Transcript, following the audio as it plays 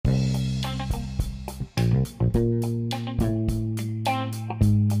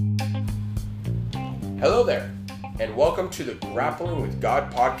Hello there, and welcome to the Grappling with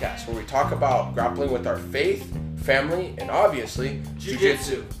God podcast, where we talk about grappling with our faith, family, and obviously,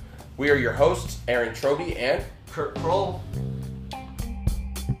 jiu-jitsu. We are your hosts, Aaron Troby and Kurt Kroll.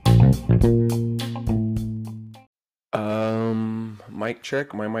 Mic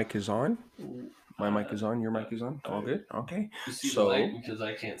check. My mic is on. My mic is on. Your mic is on. All good? Okay. You see the light? Because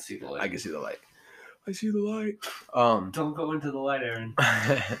I can't see the light. I can see the light. I see the light. Don't go into the light, Aaron.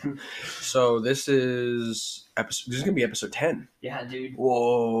 So this is gonna be episode 10. Yeah, dude.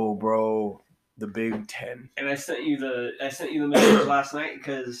 Whoa, bro. The big 10. And I sent you the message last night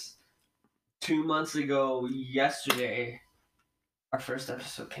because 2 months ago, yesterday, our first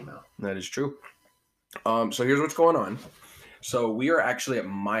episode came out. That is true. So here's what's going on. So we are actually at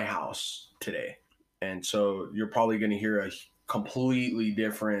my house today. And so you're probably going to hear a completely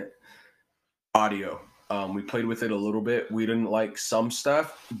different audio. We played with it a little bit. We didn't like some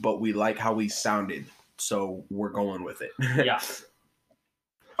stuff, but we like how we sounded. So we're going with it. Yeah.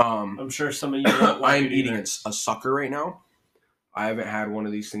 I'm sure some of you won't like I'm it eating either. a sucker right now. I haven't had one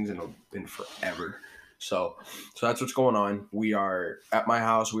of these things in forever. So that's what's going on. We are at my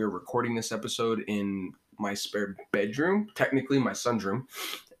house. We are recording this episode in my spare bedroom, technically my son's room.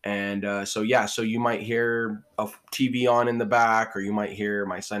 And so you might hear a TV on in the back, or you might hear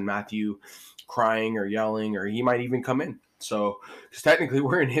my son Matthew crying or yelling, or he might even come in. So, because technically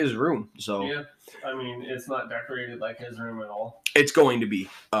we're in his room. So Yeah. I mean, it's not decorated like his room at all. it's going to be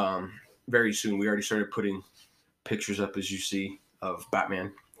very soon. We already started putting pictures up, as you see, of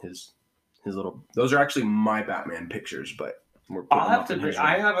Batman. His little. Those are actually my Batman pictures, but we're putting I'll them have up in to. his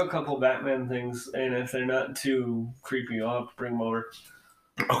I room. have a couple Batman things, and if they're not too creepy, I'll have to bring them over.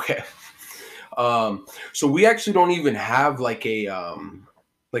 Okay. So we actually don't even have like a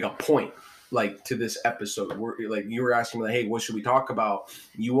point like to this episode. We're like, you were asking me like, hey, what should we talk about?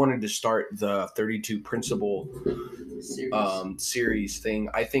 You wanted to start the 32 principle series thing.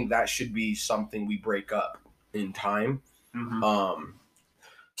 I think that should be something we break up in time. Mm-hmm.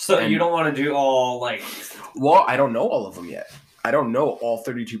 So you don't want to do all like... Well, I don't know all of them yet. I don't know all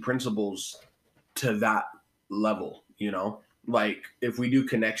 32 principles to that level, you know? Like, if we do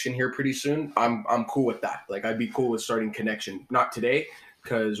connection here pretty soon, I'm cool with that. Like, I'd be cool with starting connection. Not today,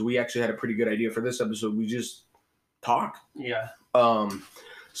 because we actually had a pretty good idea for this episode. We just talk. Yeah.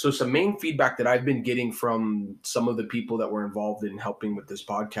 So some main feedback that I've been getting from some of the people that were involved in helping with this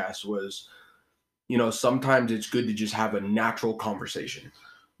podcast was, you know, sometimes it's good to just have a natural conversation.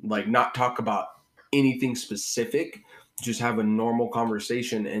 Like, not talk about anything specific, just have a normal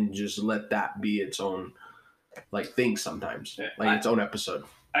conversation and just let that be its own like thing sometimes, like its own episode.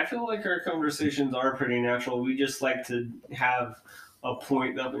 I feel like our conversations are pretty natural. We just like to have a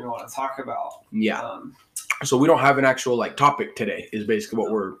point that we want to talk about. Yeah. So we don't have an actual like topic today is basically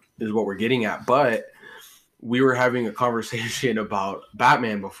what we're getting at. But we were having a conversation about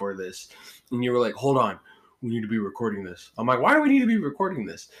Batman before this, and you were like, hold on, we need to be recording this. I'm like, why do we need to be recording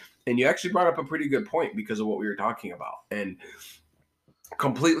this? And you actually brought up a pretty good point because of what we were talking about. And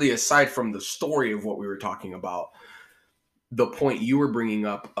completely aside from the story of what we were talking about, the point you were bringing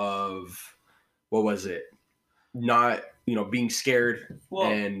up of, what was it? Not, being scared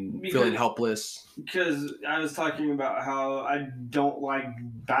and feeling helpless. Because I was talking about how I don't like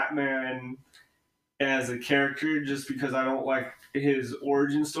Batman as a character just because I don't like his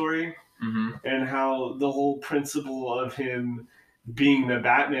origin story. Mm-hmm. And how the whole principle of him being the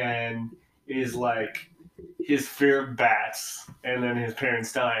Batman is like his fear of bats and then his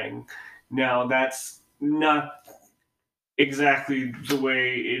parents dying. Now that's not exactly the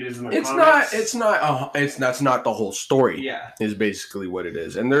way it is in the comics. That's not the whole story. Yeah, is basically what it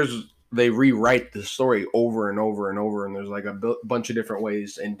is. And they rewrite the story over and over and over, and there's like a bunch of different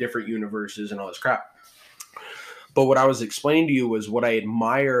ways and different universes and all this crap. But what I was explaining to you was what I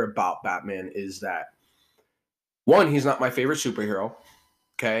admire about Batman is that, one, he's not my favorite superhero.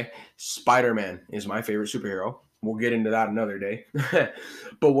 Okay. Spider-Man is my favorite superhero. We'll get into that another day.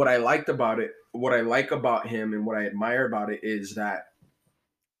 But what I like about him and what I admire about it is that,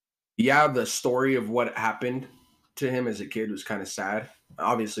 yeah, the story of what happened to him as a kid was kind of sad.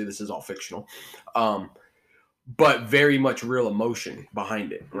 Obviously, this is all fictional. But very much real emotion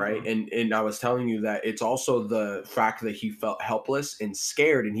behind it, right? Mm-hmm. And I was telling you that it's also the fact that he felt helpless and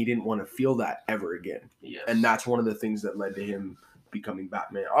scared, and he didn't want to feel that ever again. Yes. And that's one of the things that led to him becoming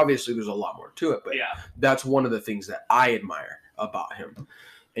Batman. Obviously, there's a lot more to it, but yeah, that's one of the things that I admire about him.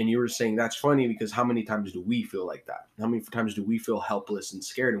 And you were saying that's funny because how many times do we feel like that? How many times do we feel helpless and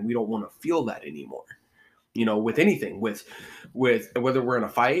scared, and we don't want to feel that anymore? With anything, with whether we're in a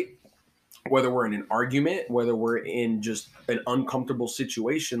fight, whether we're in an argument, whether we're in just an uncomfortable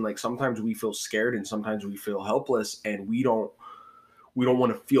situation, like sometimes we feel scared and sometimes we feel helpless, and we don't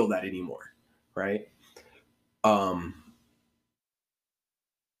want to feel that anymore, right? And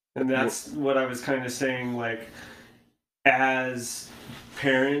that's what I was kind of saying, like, as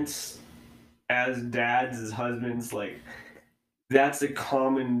parents, as dads, as husbands, like, that's a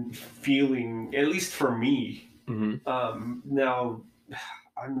common feeling, at least for me. Now,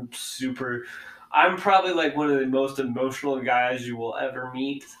 I'm probably like one of the most emotional guys you will ever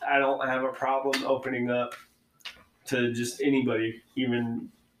meet. I don't have a problem opening up to just anybody, even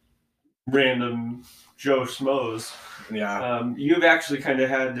random Joe Schmoes. Yeah. You've actually kind of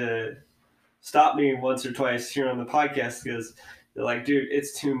had to stop me once or twice here on the podcast because they're like, dude,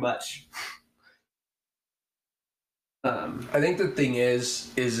 it's too much. I think the thing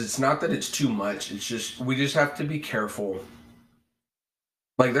is it's not that it's too much. It's just we just have to be careful.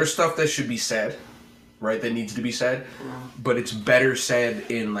 Like there's stuff that should be said, right? That needs to be said, but it's better said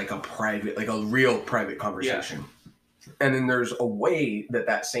in like a private, like a real private conversation. Yeah. And then there's a way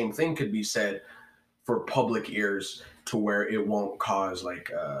that same thing could be said for public ears to where it won't cause like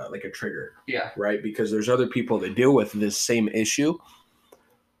a trigger. Yeah. Right? Because there's other people that deal with this same issue.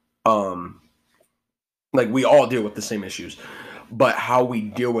 Like we all deal with the same issues, but how we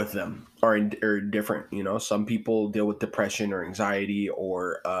deal with them are different. You know, some people deal with depression or anxiety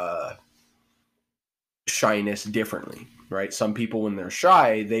or shyness differently, right? Some people, when they're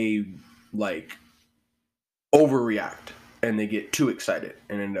shy, they like overreact and they get too excited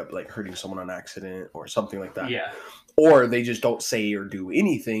and end up like hurting someone on accident or something like that. Yeah. Or they just don't say or do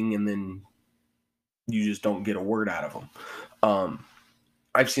anything, and then you just don't get a word out of them.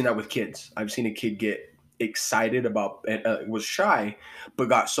 I've seen that with kids. I've seen a kid get excited about was shy, but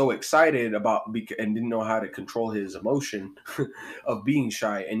got so excited about and didn't know how to control his emotion of being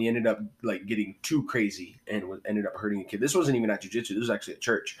shy, and he ended up like getting too crazy and ended up hurting a kid. This wasn't even at jiu-jitsu. This was actually at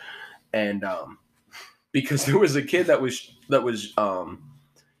church, and because there was a kid that was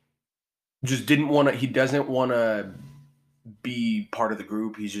just didn't want to. He doesn't want to be part of the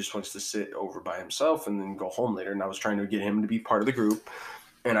group. He just wants to sit over by himself and then go home later. And I was trying to get him to be part of the group.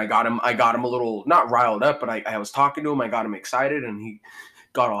 And I got him a little, not riled up, but I was talking to him. I got him excited and he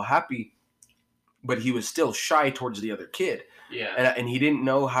got all happy, but he was still shy towards the other kid. Yeah. And he didn't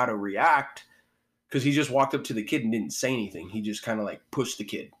know how to react because he just walked up to the kid and didn't say anything. He just kind of like pushed the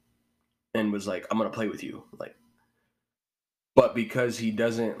kid and was like, I'm going to play with you. Like, but because he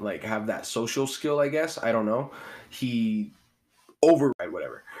doesn't like have that social skill, I guess, I don't know, he override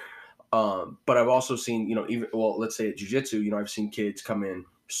whatever. But I've also seen, you know, let's say at jiu-jitsu, you know, I've seen kids come in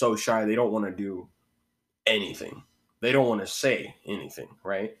so shy they don't want to do anything. They don't want to say anything,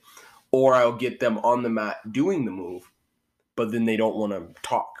 right? Or I'll get them on the mat doing the move, but then they don't want to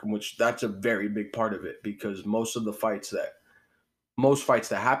talk, which that's a very big part of it because most fights that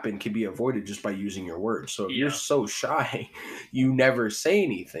happen can be avoided just by using your words. So if you're so shy, you never say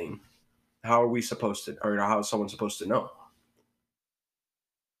anything. How are we supposed to, or how is someone supposed to know?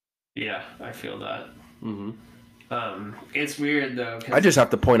 Yeah, I feel that. Mm-hmm. It's weird though. I just have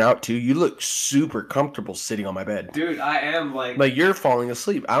to point out too, you look super comfortable sitting on my bed. Dude, I am like you're falling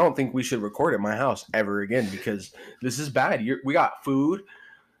asleep. I don't think we should record at my house ever again because this is bad. We got food.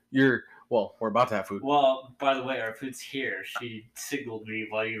 We're about to have food. Well, by the way, our food's here. She signaled me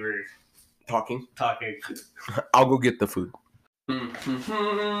while you were talking. I'll go get the food.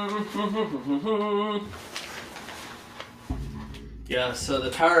 Yeah, so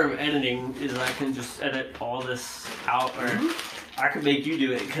the power of editing is I can just edit all this out, or I could make you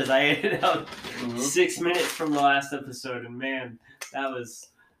do it because I edited out 6 minutes from the last episode, and man, that was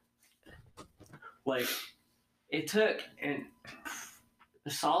like, it took a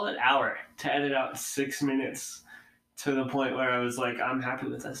solid hour to edit out 6 minutes to the point where I was like, I'm happy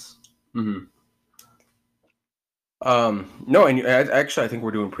with this. Mm-hmm. No, and actually, I think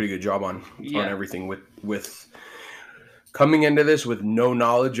we're doing a pretty good job on everything with coming into this with no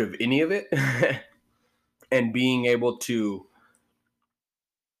knowledge of any of it and being able to,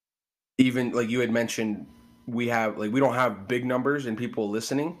 even like you had mentioned, we don't have big numbers and people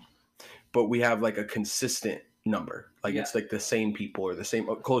listening, but we have like a consistent number. Like it's like the same people or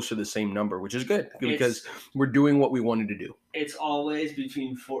close to the same number, which is good because we're doing what we wanted to do. It's always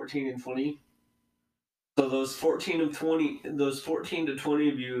between 14 and 20. So those 14 to 20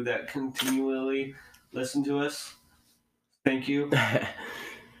 of you that continually listen to us, thank you.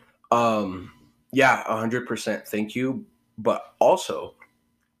 100% thank you. But also,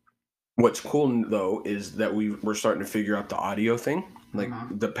 what's cool though is that we're starting to figure out the audio thing. Like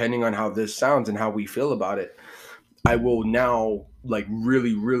depending on how this sounds and how we feel about it, I will now like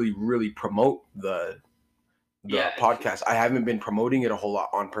really, really, really promote the podcast. I haven't been promoting it a whole lot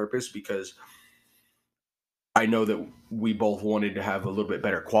on purpose because I know that we both wanted to have a little bit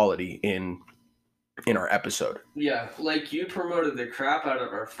better quality in our episode. Yeah, like you promoted the crap out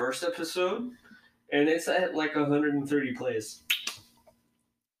of our first episode, and it's at like 130 plays.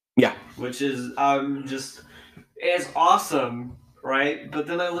 Yeah, which is just it's awesome, right? But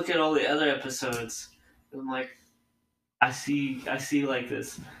then I look at all the other episodes, and I'm like, I see like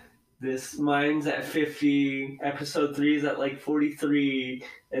this mine's at 50, episode 3 is at like 43,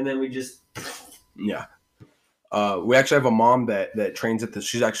 and then we just yeah. We actually have a mom that trains at this.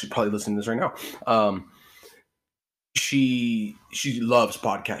 She's actually probably listening to this right now. She loves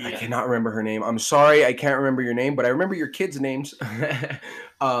podcasts. Yeah. I cannot remember her name. I'm sorry, I can't remember your name, but I remember your kids' names.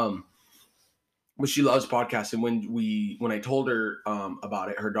 But she loves podcasts. And when I told her about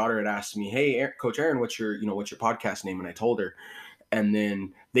it, her daughter had asked me, "Hey, Coach Aaron, what's your podcast name?" And I told her. And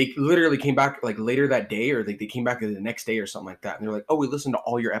then they literally came back like later that day, or they came back the next day or something like that. And they're like, "Oh, we listened to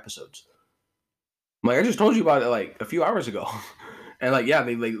all your episodes." I'm like, "I just told you about it like a few hours ago." And like, yeah,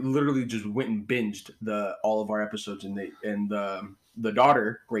 they like literally just went and binged all of our episodes. And the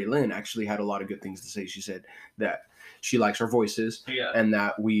daughter, Raylyn, actually had a lot of good things to say. She said that she likes our voices, and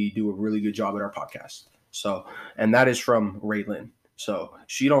that we do a really good job at our podcast. So, and that is from Raylyn. So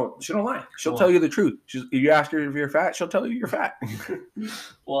she don't lie. She'll tell you the truth. You ask her if you're fat, she'll tell you you're fat.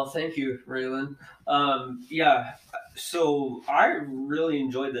 Well, thank you, Raylyn. Yeah. So I really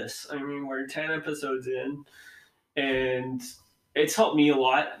enjoyed this. I mean, we're 10 episodes in, and it's helped me a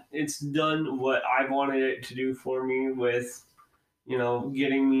lot. It's done what I wanted it to do for me with,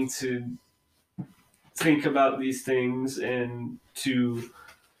 getting me to think about these things and to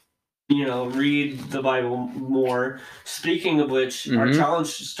read the Bible more. Speaking of which, our challenge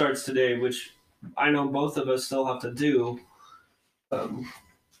starts today, which I know both of us still have to do.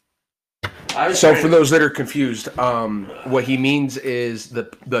 So for those that are confused, what he means is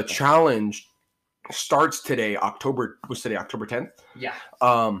the challenge starts today, October 10th? Yeah.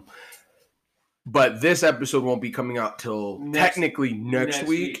 But this episode won't be coming out till technically next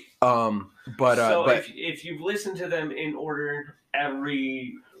week. But if you've listened to them in order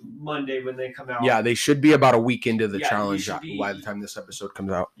every Monday when they come out, yeah, they should be about a week into the challenge by the time this episode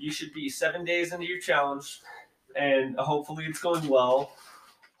comes out. You should be 7 days into your challenge, and hopefully it's going well.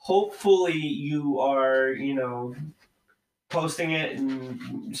 Hopefully you are, posting it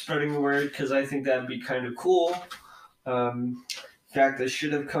and spreading the word, because I think that'd be kind of cool. In fact, I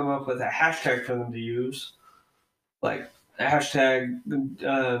should have come up with a hashtag for them to use, like a hashtag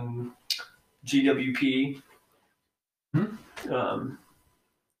GWP.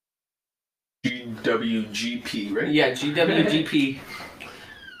 GWGP, right? Yeah, GWGP.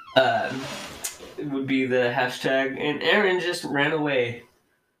 It would be the hashtag. And Aaron just ran away.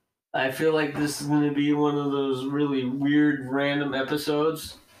 I feel like this is going to be one of those really weird, random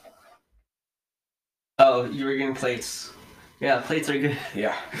episodes. Oh, you were getting plates. Yeah, plates are good.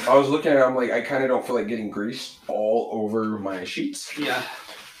 Yeah. I was looking at it, I'm like, I kind of don't feel like getting grease all over my sheets. Yeah.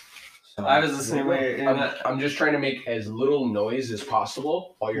 So, I was the same way. I'm just trying to make as little noise as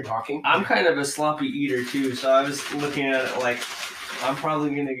possible while you're talking. I'm kind of a sloppy eater, too, so I was looking at it like, I'm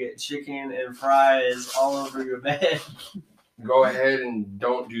probably going to get chicken and fries all over your bed. Go ahead and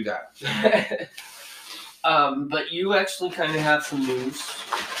don't do that. But you actually kind of have some news.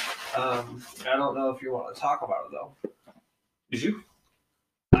 I don't know if you want to talk about it, though. Is you?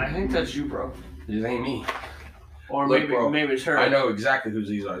 I think that's you, bro. It ain't me. Or look, maybe it's her. I know exactly who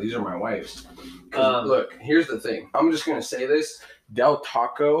these are. These are my wife's. Look, here's the thing. I'm just going to say this. Del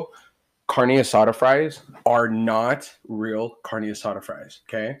Taco carne asada fries are not real carne asada fries,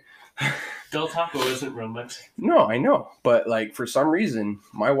 okay? Del Taco isn't real Mexican. No, I know. But, like, for some reason,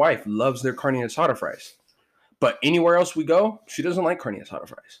 my wife loves their carne asada fries. But anywhere else we go, she doesn't like carne asada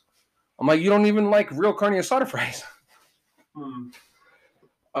fries. I'm like, you don't even like real carne asada fries.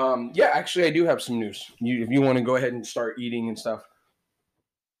 Yeah, actually, I do have some news. If you want to go ahead and start eating and stuff,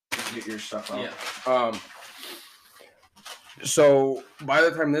 get your stuff out. Yeah. So by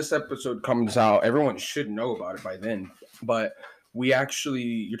the time this episode comes out, everyone should know about it by then. But we actually,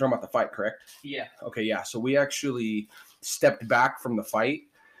 you're talking about the fight, correct? Yeah. Okay, yeah. So we actually stepped back from the fight.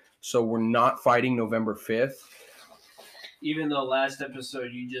 So we're not fighting November 5th. Even though last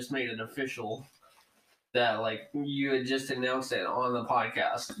episode you just made it official that, like, you had just announced it on the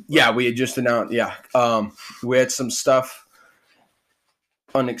podcast. Yeah, we had just announced, yeah. We had some stuff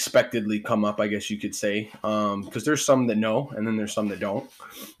unexpectedly come up, I guess you could say. Because there's some that know, and then there's some that don't.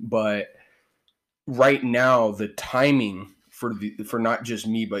 But right now, the timing for not just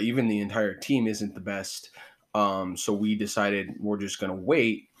me, but even the entire team isn't the best. So we decided we're just going to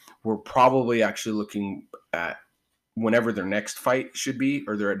wait. We're probably actually looking at whenever their next fight should be,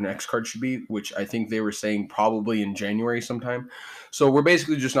 or their next card should be, which I think they were saying probably in January sometime. So we're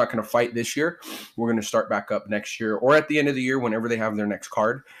basically just not going to fight this year. We're going to start back up next year or at the end of the year, whenever they have their next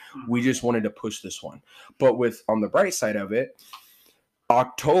card. We just wanted to push this one. But with on the bright side of it,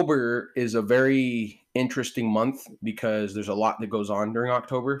 October is a very interesting month because there's a lot that goes on during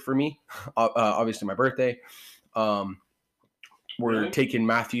October for me. Obviously, my birthday. We're taking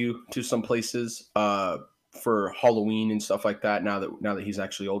Matthew to some places for Halloween and stuff like that. Now that he's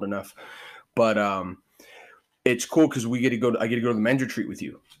actually old enough, but it's cool because I get to go to the men's retreat with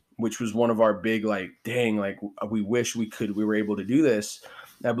you, which was one of our big we wish we were able to do this.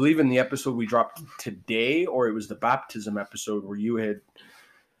 I believe in the episode we dropped today, or it was the baptism episode where you had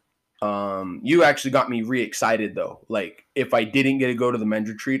you actually got me re-excited though. Like if I didn't get to go to the men's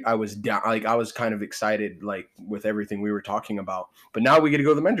retreat, I was down. Like I was kind of excited, like with everything we were talking about. But now we get to go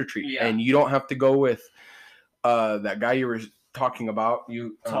to the men's retreat, and you don't have to go with that guy you were talking about.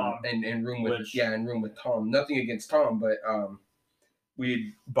 You Tom in room with Tom. Nothing against Tom, but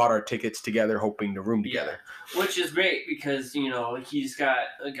we bought our tickets together, hoping to room together, which is great because he's got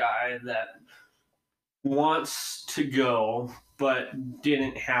a guy that wants to go but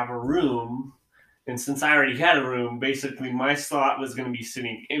didn't have a room, and since I already had a room, basically my slot was going to be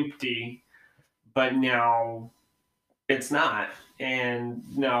sitting empty, but now it's not, and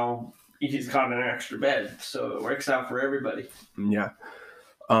now he's got an extra bed, so it works out for everybody. Yeah.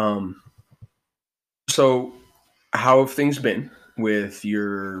 So how have things been with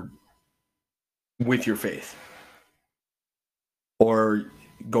your faith, or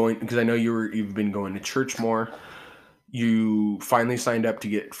going, because I know you've been going to church more. You finally signed up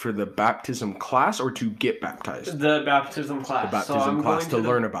for the baptism class, or to get baptized? The baptism class. The baptism class to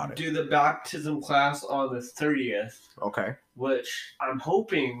learn about it. Do the baptism class on the 30th. Okay. Which I'm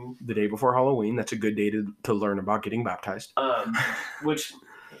hoping the day before Halloween. That's a good day to learn about getting baptized. Which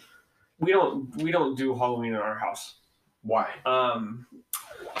we don't do Halloween in our house. Why?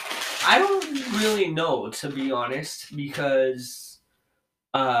 I don't really know, to be honest, because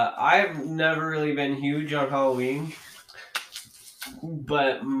I've never really been huge on Halloween.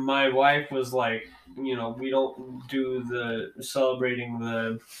 But my wife was like, we don't do the celebrating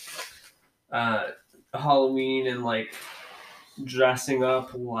the Halloween and like dressing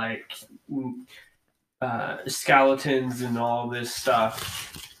up like skeletons and all this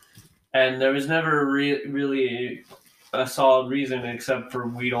stuff. And there was never really a solid reason except for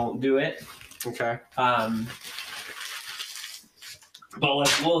we don't do it. Okay. But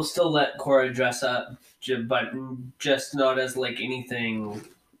like we'll still let Cora dress up, but just not as like anything.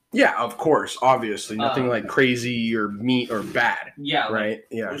 Yeah, of course, obviously, nothing like crazy or mean or bad. Yeah, right. Like,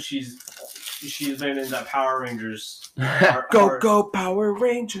 yeah, she's been in the Power Rangers. Go Power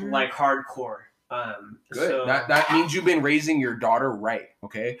Ranger! Like hardcore. Good. So, that means you've been raising your daughter right.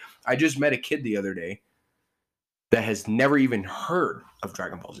 Okay. I just met a kid the other day that has never even heard of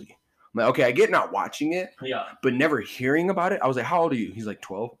Dragon Ball Z. I'm like, okay, I get not watching it, but never hearing about it. I was like, how old are you? He's like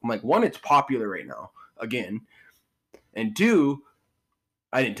 12. I'm like, one, it's popular right now, again. And two,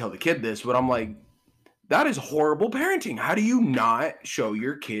 I didn't tell the kid this, but I'm like, that is horrible parenting. How do you not show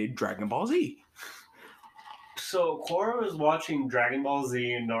your kid Dragon Ball Z? So Cora was watching Dragon Ball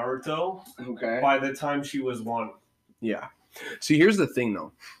Z and Naruto by the time she was 1. Yeah. See, here's the thing,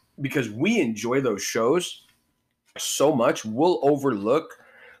 though. Because we enjoy those shows so much, we'll overlook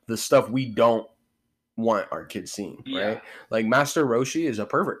the stuff we don't want our kids seeing, right? Like Master Roshi is a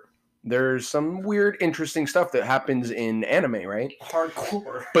pervert. There's some weird, interesting stuff that happens in anime, right?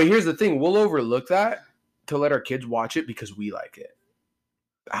 Hardcore. But here's the thing. We'll overlook that to let our kids watch it because we like it.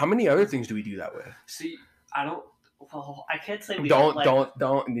 How many other things do we do that with? See, I can't say we don't.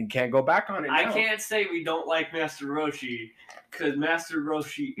 You can't go back on it now. I can't say we don't like Master Roshi because Master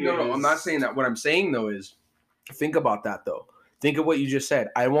Roshi is... No, I'm not saying that. What I'm saying, though, is think about that, though. Think of what you just said.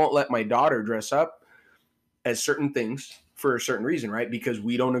 I won't let my daughter dress up as certain things for a certain reason, right? Because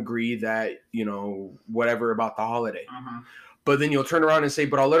we don't agree that, whatever about the holiday. Mm-hmm. But then you'll turn around and say,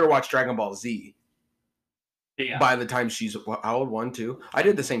 but I'll let her watch Dragon Ball Z. Yeah. By the time she's, how old? 1, 2? I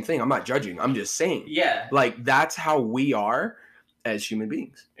did the same thing. I'm not judging. I'm just saying. Yeah. Like, that's how we are as human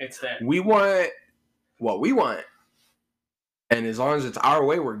beings. It's that. We want what we want. And as long as it's our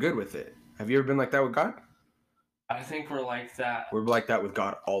way, we're good with it. Have you ever been like that with God? I think we're like that. We're like that with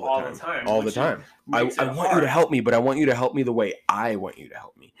God all the time. All the time. I want you to help me, but I want you to help me the way I want you to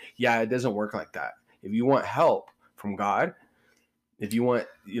help me. Yeah, it doesn't work like that. If you want help from God, if you want,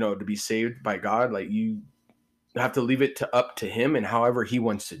 to be saved by God, you have to leave it up to him and however he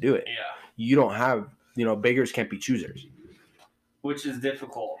wants to do it. Yeah. You don't have beggars can't be choosers. Which is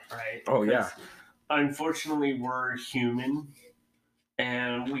difficult, right? Oh, yeah. Because unfortunately, we're human,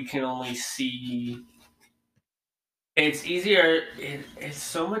 and we can only see. It's easier. It's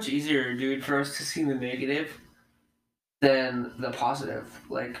so much easier, dude, for us to see the negative than the positive.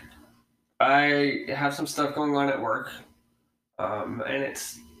 Like, I have some stuff going on at work, and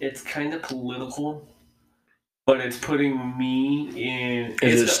it's kind of political, but it's putting me in.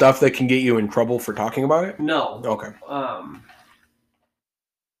 Is it stuff that can get you in trouble for talking about it? No. Okay.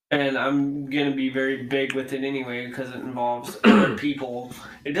 And I'm gonna be very big with it anyway because it involves other people.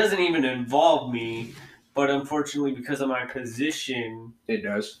 It doesn't even involve me, but unfortunately, because of my position, it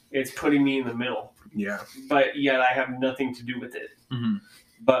does. It's putting me in the middle. Yeah. But yet I have nothing to do with it. Mm-hmm.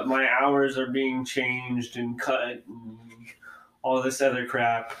 But my hours are being changed and cut and all this other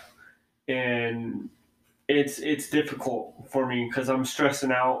crap, and it's difficult for me because I'm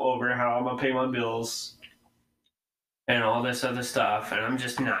stressing out over how I'm gonna pay my bills and all this other stuff, and I'm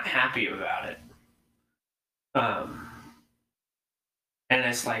just not happy about it. And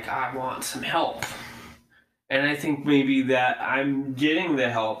it's like, I want some help. And I think maybe that I'm getting the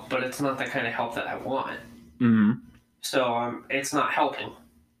help, but it's not the kind of help that I want. Mm-hmm. So it's not helping.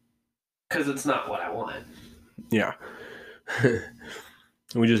 Because it's not what I want. Yeah.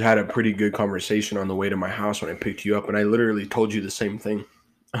 We just had a pretty good conversation on the way to my house when I picked you up, and I literally told you the same thing.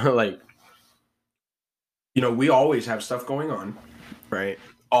 Like, we always have stuff going on, right?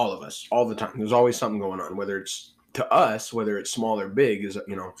 All of us, all the time. There's always something going on, whether it's to us, whether it's small or big is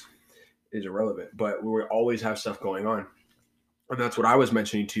irrelevant, but we always have stuff going on. And that's what I was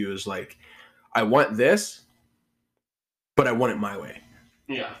mentioning to you is like, I want this, but I want it my way.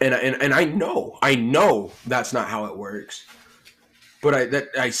 Yeah. And I know that's not how it works, but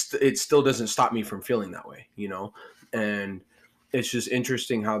it still doesn't stop me from feeling that way, and it's just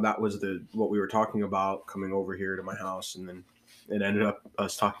interesting how that was what we were talking about coming over here to my house, and then it ended up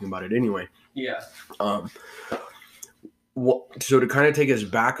us talking about it anyway. Yeah. So to kind of take us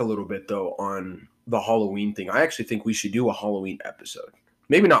back a little bit though on the Halloween thing, I actually think we should do a Halloween episode.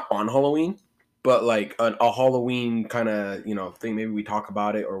 Maybe not on Halloween, but like a Halloween kind of thing. Maybe we talk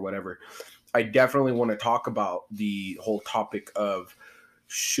about it or whatever. I definitely want to talk about the whole topic of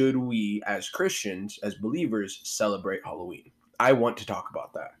should we as Christians, as believers, celebrate Halloween. I want to talk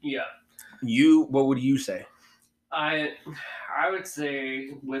about that. Yeah. What would you say? I would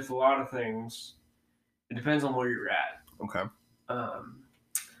say with a lot of things, it depends on where you're at. Okay.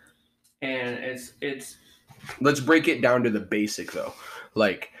 And it's. Let's break it down to the basic though.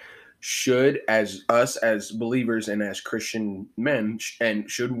 Like, should as believers and as Christian men, and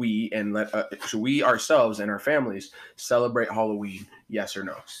should we ourselves and our families celebrate Halloween? Yes or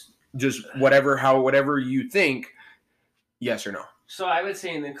no? Just whatever you think. Yes or no? So I would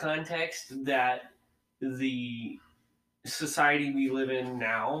say in the context that the society we live in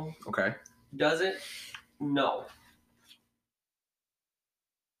now, okay, does it? No.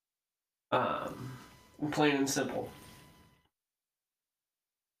 Plain and simple.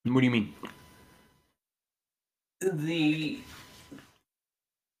 What do you mean? The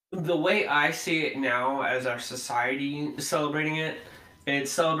way I see it now as our society celebrating it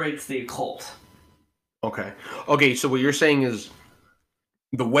celebrates the occult. Okay, so what you're saying is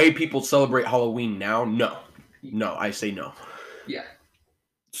the way people celebrate Halloween now? No, I say no. Yeah.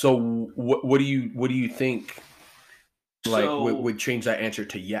 So what do you think? Like, would change that answer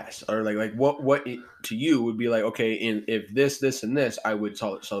to yes, or like what to you would be like, okay, if this and this, I would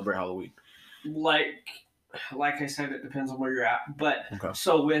celebrate Halloween. Like I said, it depends on where you're at. But okay.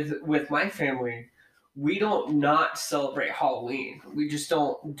 So with my family, we don't not celebrate Halloween. We just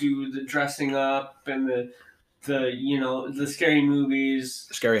don't do the dressing up and the scary movies,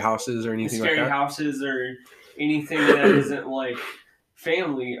 scary houses or anything like that. Scary houses or anything that isn't like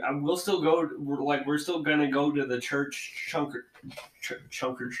family. We'll still go. We're still gonna go to the church trunk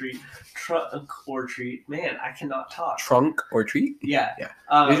or treat. Man, I cannot talk. Trunk or treat? Yeah.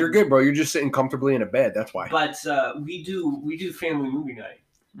 You're good, bro. You're just sitting comfortably in a bed. That's why. But we do family movie night.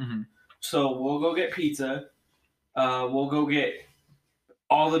 Mm-hmm. So we'll go get pizza. We'll go get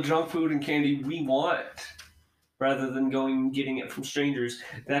all the junk food and candy we want, rather than going and getting it from strangers.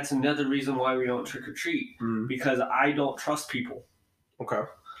 That's another reason why we don't trick or treat, because I don't trust people. Okay.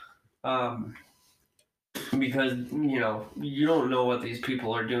 Because you don't know what these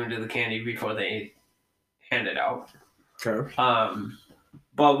people are doing to the candy before they hand it out. Okay.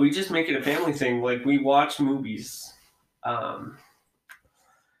 But we just make it a family thing. Like, we watch movies.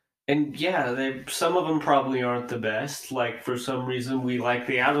 And yeah, some of them probably aren't the best. Like, for some reason, we like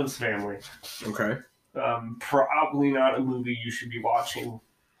The Addams Family. Okay. Probably not a movie you should be watching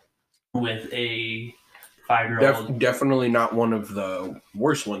with a 5-year-old. Definitely not one of the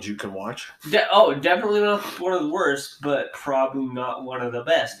worst ones you can watch. Definitely not one of the worst, but probably not one of the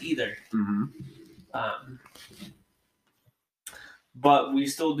best either. Mm-hmm. But we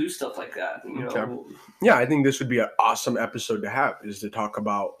still do stuff like that, you know. Okay. Yeah, I think this would be an awesome episode to have, is to talk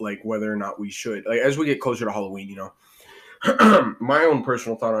about like whether or not we should, like, as we get closer to Halloween, you know. My own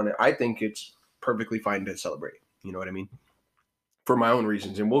personal thought on it, I think it's perfectly fine to celebrate. You know what I mean? For my own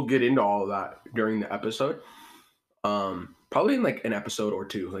reasons, and we'll get into all of that during the episode. Probably in like an episode or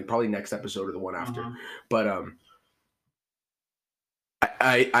two, like probably next episode or the one after. Mhm. But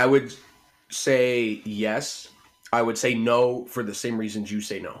I would say yes. I would say no for the same reasons you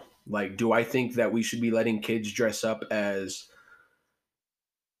say no. Like, do I think that we should be letting kids dress up as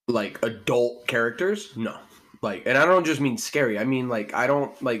like adult characters? No. Like, and I don't just mean scary. I mean, like, I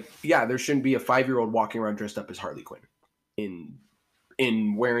don't like, yeah, there shouldn't be a 5-year-old walking around dressed up as Harley Quinn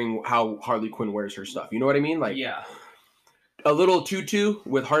in wearing how Harley Quinn wears her stuff. You know what I mean? Like, yeah, a little tutu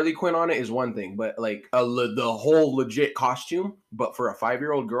with Harley Quinn on it is one thing, but like the whole legit costume, but for a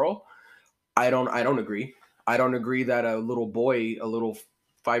 5-year-old girl, I don't agree. I don't agree that a little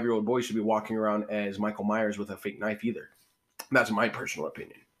 5-year-old boy should be walking around as Michael Myers with a fake knife either. That's my personal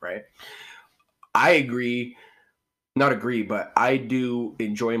opinion, right? I agree, not agree, but I do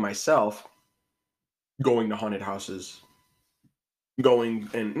enjoy myself going to haunted houses, going,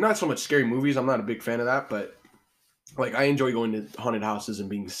 and not so much scary movies. I'm not a big fan of that, but like I enjoy going to haunted houses and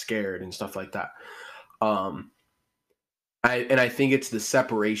being scared and stuff like that. I think it's the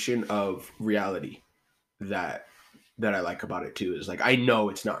separation of reality that I like about it too. Is like, I know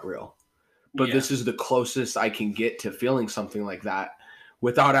it's not real, but yeah. this is the closest I can get to feeling something like that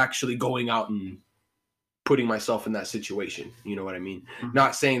without actually going out and putting myself in that situation. You know what I mean? Mhm.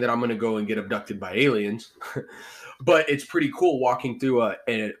 Not saying that I'm going to go and get abducted by aliens, but it's pretty cool walking through a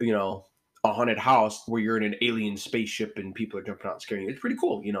haunted house where you're in an alien spaceship and people are jumping out and scaring you. It's pretty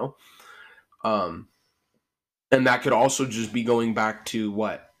cool, you know? And that could also just be going back to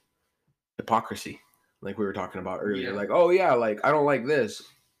what? Hypocrisy. Like we were talking about earlier. Yeah. Like, oh yeah, like I don't like this.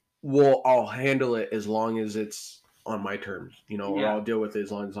 Well, I'll handle it as long as it's on my terms, you know, or Yeah. I'll deal with it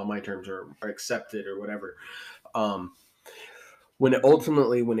as long as it's on my terms or accept it or whatever. When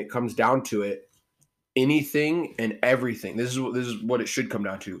it comes down to it, anything and everything, this is what it should come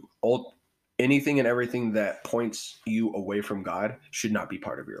down to. Anything and everything that points you away from God should not be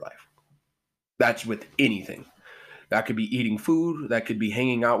part of your life. That's with anything. That could be eating food. That could be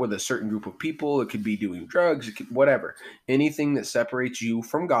hanging out with a certain group of people. It could be doing drugs. It could, whatever. Anything that separates you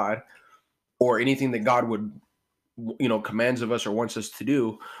from God, or anything that God would, commands of us or wants us to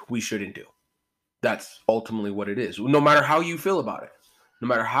do, we shouldn't do. That's ultimately what it is. No matter how you feel about it, no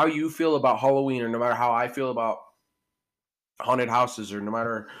matter how you feel about Halloween, or no matter how I feel about haunted houses, or no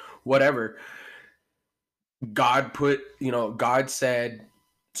matter whatever, God said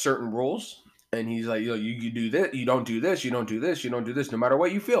certain rules. And he's like, you do this, you don't do this, you don't do this, you don't do this, no matter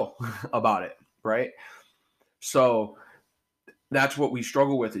what you feel about it, right? So that's what we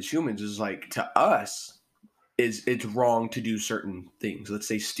struggle with as humans, is like, to us, it's wrong to do certain things. Let's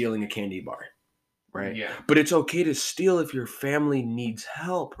say stealing a candy bar, right? Yeah. But it's okay to steal if your family needs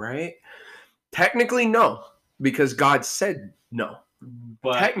help, right? Technically, no, because God said no.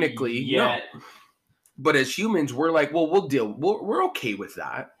 But Technically, yet, no. But as humans, we're like, well, we're okay with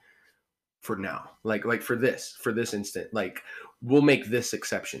that for now, like for this instant, like we'll make this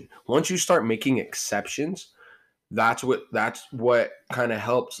exception. Once you start making exceptions, that's what kind of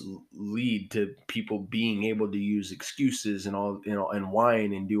helps lead to people being able to use excuses and all, and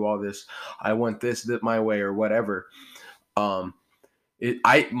whine and do all this, I want this my way or whatever. I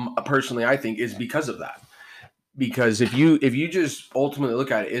personally, I think, is because of that. Because if you just ultimately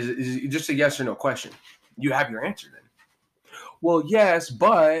look at it, is it just a yes or no question, you have your answer then. Well, yes,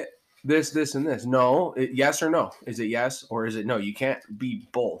 but this and this. No, yes or no. Is it yes or is it no? You can't be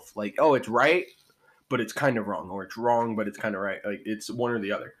both. Like, oh, it's right, but it's kind of wrong, or it's wrong, but it's kind of right. Like, it's one or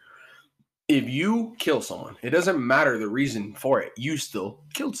the other. If you kill someone, it doesn't matter the reason for it. You still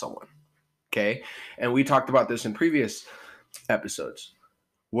killed someone. Okay? And we talked about this in previous episodes.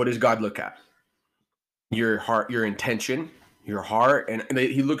 What does God look at? Your heart, your intention, your heart, and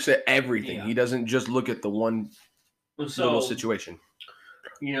he looks at everything. Yeah. He doesn't just look at the one little situation.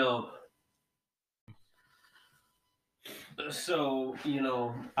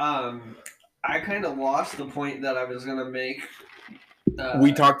 I kind of lost the point that I was gonna make.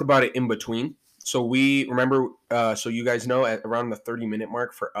 We talked about it in between. So we remember. So you guys know, at around the 30-minute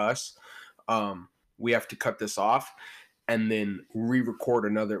mark for us, we have to cut this off and then re-record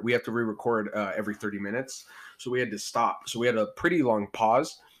another. We have to re-record every 30 minutes. So we had to stop. So we had a pretty long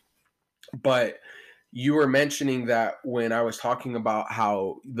pause. But you were mentioning that when I was talking about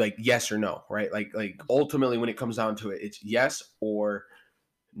how like yes or no, right? Like ultimately when it comes down to it, it's yes or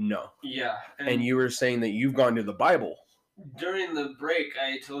no. Yeah, And and you were saying that you've gone to the Bible. during the break,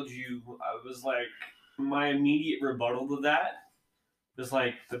 I told you I was like, my immediate rebuttal to that was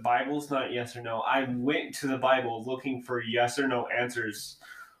like, the Bible's not yes or no. I went to the Bible looking for yes or no answers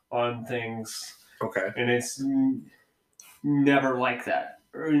on things, Okay. and it's never like that.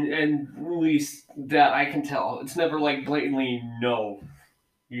 And at least that I can tell, it's never like blatantly no,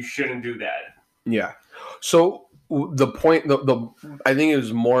 you shouldn't do that. Yeah. So the point, the I think it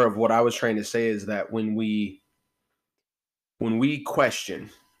was more of what I was trying to say is that when we question,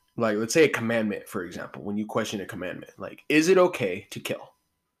 like let's say a commandment, for example, when you question a commandment, like is it okay to kill?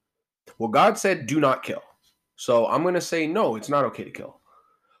 Well, God said do not kill. So I'm gonna say no, it's not okay to kill.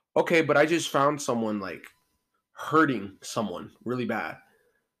 Okay, but I just found someone like hurting someone really bad,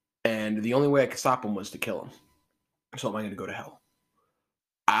 and the only way I could stop him was to kill him. So am I gonna go to hell?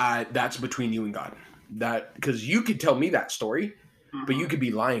 That's between you and God. That because you could tell me that story, but you could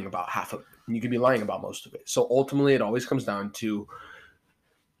be lying about half of it. You could be lying about most of it. So ultimately, it always comes down to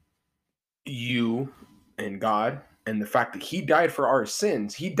you and God and the fact that He died for our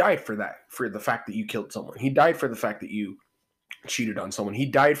sins. He died for that, for the fact that you killed someone. He died for the fact that you cheated on someone. He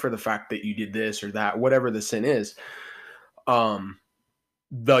died for the fact that you did this or that, whatever the sin is.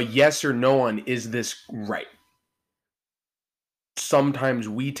 The yes or no on is this right? Sometimes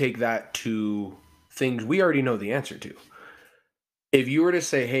we take that to things we already know the answer to. If you were to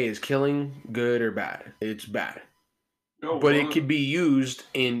say, hey, is killing good or bad? It's bad. No, But it could be used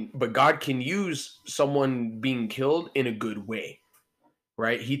but God can use someone being killed in a good way,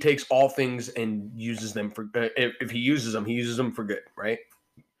 right? He takes all things and uses them for, if he uses them, he uses them for good, right?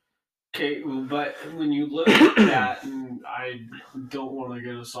 okay, but when you look at that, and I don't want to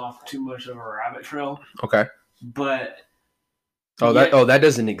get us off too much of a rabbit trail, Okay. but That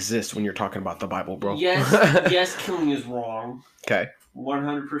doesn't exist when you're talking about the Bible, bro. yes, killing is wrong. Okay.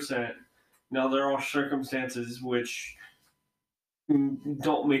 100%. Now there are circumstances which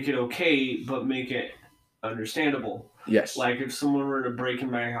don't make it okay, but make it understandable. Yes. Like if someone were to break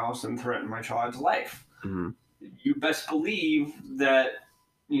in my house and threaten my child's life, you best believe that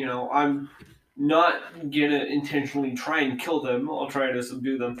I'm not gonna intentionally try and kill them. I'll try to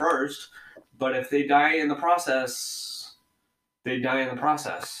subdue them first. But if they die in the process, they die in the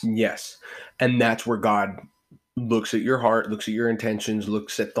process. Yes. And that's where God looks at your heart, looks at your intentions,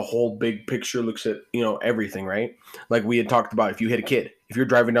 looks at the whole big picture, looks at, everything, right? Like we had talked about, if you hit a kid, if you're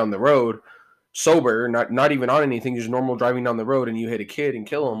driving down the road sober, not even on anything, just normal driving down the road and you hit a kid and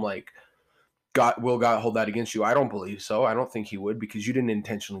kill him, like God hold that against you? I don't believe so. I don't think he would, because you didn't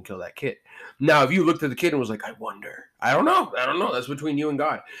intentionally kill that kid. Now, if you looked at the kid and was like, I wonder, I don't know. That's between you and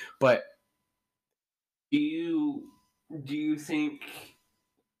God. But do you think,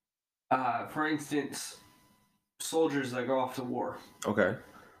 for instance, soldiers that go off to war, okay,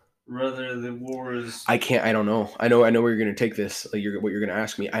 rather the wars? I don't know. I know where you're going to take this. Like what you're going to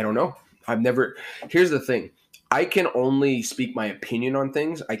ask me. I don't know. I've never. Here's the thing. I can only speak my opinion on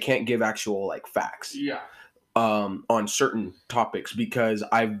things. I can't give actual like facts. Yeah. On certain topics, because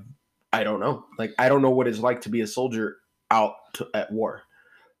I don't know. Like I don't know what it's like to be a soldier at war.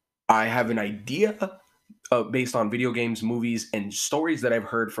 I have an idea based on video games, movies, and stories that I've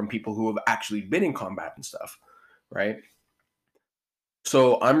heard from people who have actually been in combat and stuff, right?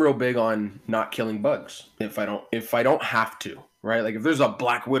 So I'm real big on not killing bugs if I don't have to, right? Like if there's a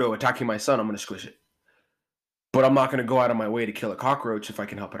black widow attacking my son, I'm gonna squish it. But I'm not gonna go out of my way to kill a cockroach if I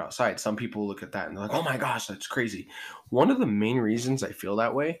can help it outside. Some people look at that and they're like, "Oh my gosh, that's crazy." One of the main reasons I feel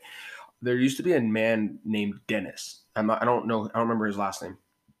that way, there used to be a man named Dennis. I don't remember his last name,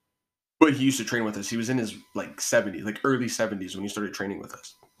 but he used to train with us. He was in his like 70s, like early 70s when he started training with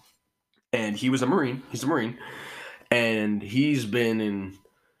us, and he was a Marine. He's a Marine, and he's been in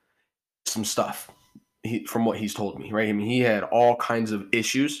some stuff. From what he's told me, right? I mean, he had all kinds of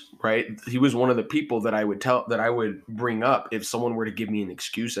issues, right? He was one of the people that I would bring up if someone were to give me an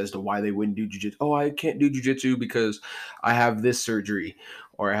excuse as to why they wouldn't do jujitsu. Oh, I can't do jujitsu because I have this surgery,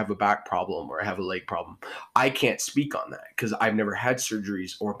 or I have a back problem, or I have a leg problem. I can't speak on that because I've never had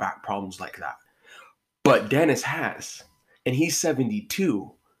surgeries or back problems like that. But Dennis has, and he's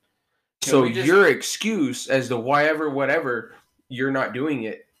 72. So your excuse as to whatever, you're not doing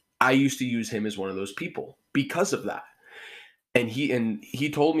it. I used to use him as one of those people because of that. And he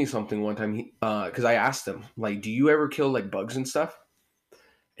told me something one time, because I asked him, like, do you ever kill like bugs and stuff?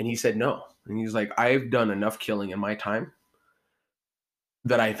 And he said no. And he's like, I've done enough killing in my time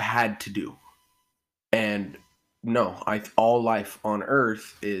that I've had to do. And no, all life on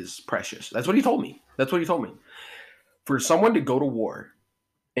earth is precious. That's what he told me. That's what he told me. For someone to go to war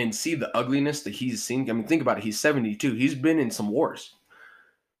and see the ugliness that he's seen, I mean, think about it. He's 72. He's been in some wars.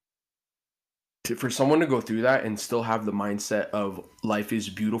 For someone to go through that and still have the mindset of life is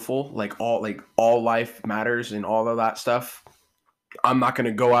beautiful, like all life matters and all of that stuff. I'm not going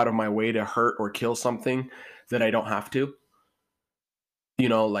to go out of my way to hurt or kill something that I don't have to. You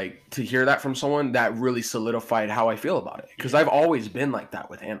know, like to hear that from someone, that really solidified how I feel about it. Because I've always been like that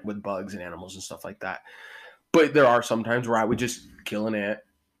with bugs and animals and stuff like that. But there are some times where I would just kill an ant,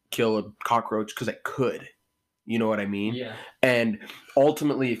 kill a cockroach because I could. You know what I mean? Yeah. And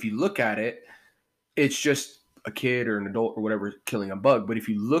ultimately, if you look at it, it's just a kid or an adult or whatever killing a bug. But if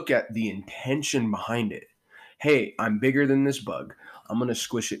you look at the intention behind it, hey, I'm bigger than this bug. I'm gonna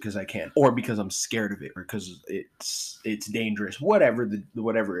squish it because I can, or because I'm scared of it, or because it's dangerous. Whatever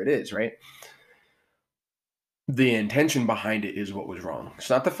it is, right? The intention behind it is what was wrong. It's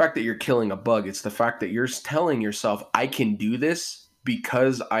not the fact that you're killing a bug. It's the fact that you're telling yourself, I can do this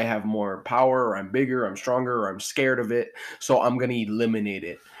because I have more power, or I'm bigger, I'm stronger, or I'm scared of it. So I'm gonna eliminate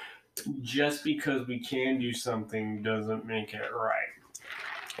it. Just because we can do something doesn't make it right.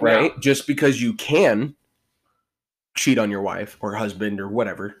 Right? Now, just because you can cheat on your wife or husband or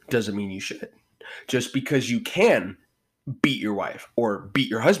whatever doesn't mean you should. Just because you can beat your wife or beat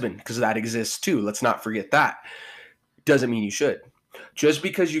your husband, because that exists too, let's not forget that, doesn't mean you should. Just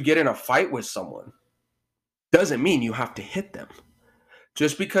because you get in a fight with someone doesn't mean you have to hit them.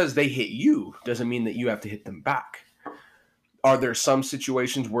 Just because they hit you doesn't mean that you have to hit them back. Are there some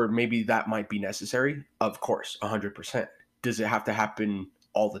situations where maybe that might be necessary? Of course, 100%. Does it have to happen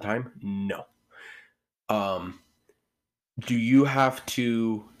all the time? No. Do you have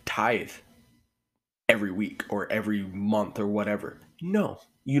to tithe every week or every month or whatever? No,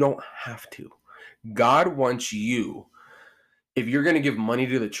 you don't have to. God wants you, if you're going to give money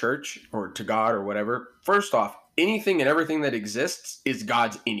to the church or to God or whatever, first off, anything and everything that exists is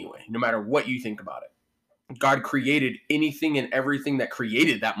God's anyway, no matter what you think about it. God created anything and everything that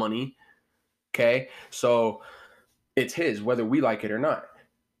created that money. Okay, so it's his, whether we like it or not.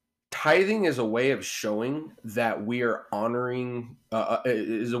 Tithing is a way of showing that we are honoring,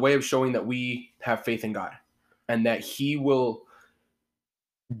 is a way of showing that we have faith in God and that he will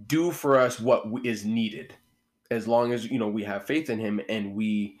do for us what is needed, as long as, you know, we have faith in him and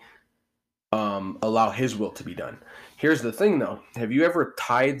we allow his will to be done. Here's the thing though. Have you ever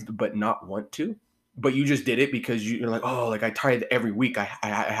tithed but not want to? But you just did it because you're like, oh, like I tithe every week. I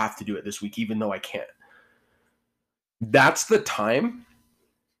have to do it this week, even though I can't. That's the time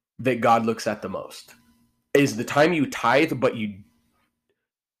that God looks at the most, is the time you tithe, but you.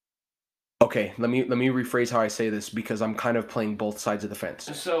 Okay, let me rephrase how I say this, because I'm kind of playing both sides of the fence.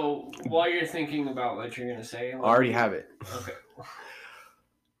 So while you're thinking about what you're gonna say, I already have it. Okay.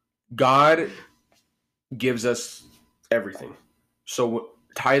 God gives us everything. So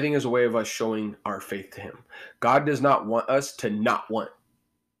tithing is a way of us showing our faith to him. God does not want us to not want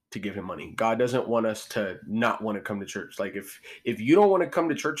to give him money. God doesn't want us to not want to come to church. Like if you don't want to come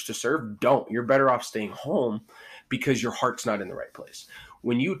to church to serve, don't. You're better off staying home because your heart's not in the right place.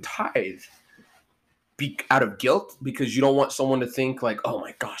 When you tithe out of guilt because you don't want someone to think like, oh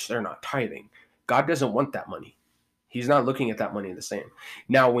my gosh, they're not tithing. God doesn't want that money. He's not looking at that money the same.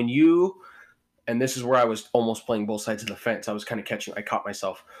 Now, when you, and this is where I was almost playing both sides of the fence. I caught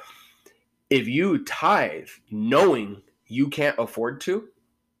myself. If you tithe knowing you can't afford to,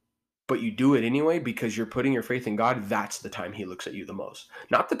 but you do it anyway because you're putting your faith in God, that's the time he looks at you the most.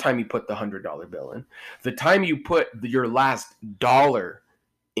 Not the time you put the $100 bill in. The time you put your last dollar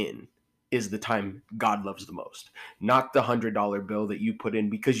in is the time God loves the most. Not the $100 bill that you put in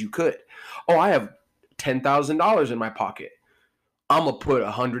because you could. Oh, I have $10,000 in my pocket. I'm going to put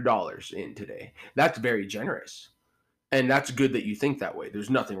 $100 in today. That's very generous. And that's good that you think that way. There's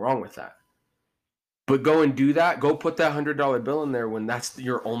nothing wrong with that. But go and do that. Go put that $100 bill in there when that's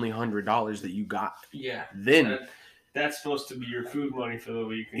your only $100 that you got. Yeah. Then that's supposed to be your food money for the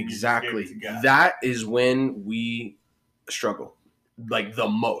week. Exactly. That is when we struggle. Like the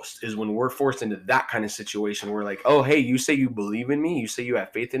most is when we're forced into that kind of situation. We're like, oh, hey, you say you believe in me. You say you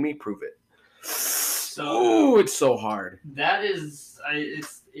have faith in me. Prove it. So it's so hard. That is,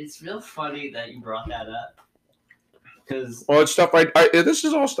 it's real funny that you brought that up. Because it's stuff this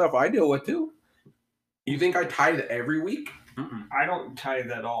is all stuff I deal with too. You think I tithe every week? Mm-mm. I don't tithe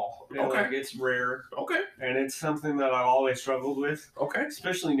at all. Okay. Like, it's rare. Okay. And it's something that I've always struggled with. Okay.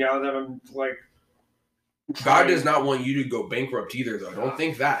 Especially now that I'm like. God does not want you to go bankrupt either, though. Don't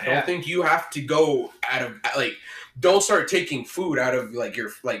think that. Yeah. Don't think you have to go don't start taking food out of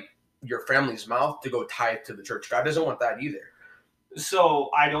your family's mouth to go tithe to the church. God doesn't want that either. So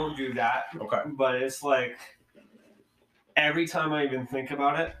I don't do that, Okay. but it's like every time I even think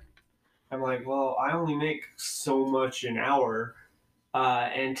about it, I'm like, well, I only make so much an hour,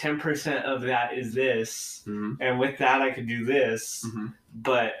 and 10% of that is this, and with that I could do this,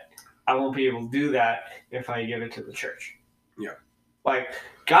 but I won't be able to do that if I give it to the church. Yeah. Like,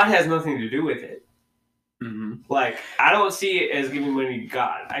 God has nothing to do with it. Mm-hmm. Like, I don't see it as giving money to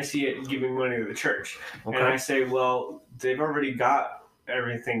God. I see it giving money to the church. Okay. And I say, well, they've already got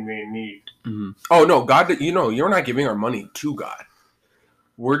everything they need. Mm-hmm. Oh no, God! You're not giving our money to God.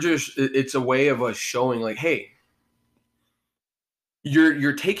 We're just—it's a way of us showing, like, hey,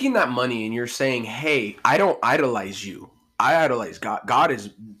 you're taking that money and you're saying, hey, I don't idolize you. I idolize God. God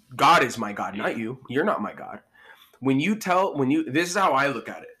is my God, not you. You're not my God. This is how I look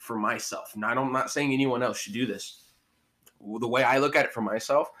at it for myself. And I'm not saying anyone else should do this. The way I look at it for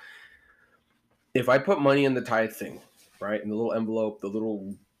myself, if I put money in the tithe thing, right, in the little envelope, the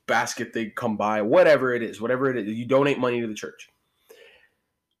little basket they come by, whatever it is, you donate money to the church.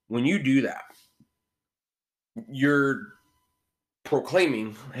 When you do that, you're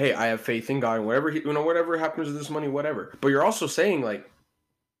proclaiming, hey, I have faith in God, and whatever happens to this money, whatever. But you're also saying, like,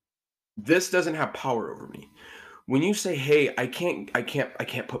 this doesn't have power over me. When you say, hey, I can't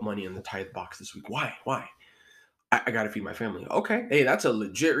put money in the tithe box this week. Why? I got to feed my family. Okay. Hey, that's a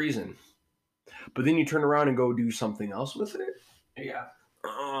legit reason. But then you turn around and go do something else with it. Yeah.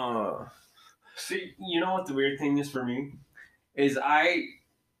 See, you know what the weird thing is for me? Is I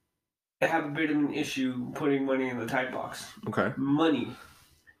have a bit of an issue putting money in the tithe box. Okay. Money.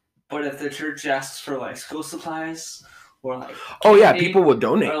 But if the church asks for, like, school supplies or, like, oh yeah, people will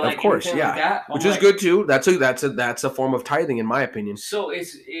donate, like, of course, yeah, like that, which is good too. That's a form of tithing, in my opinion. So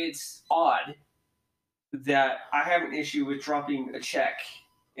it's odd that I have an issue with dropping a check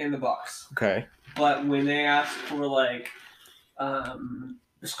in the box. Okay. But when they ask for, like,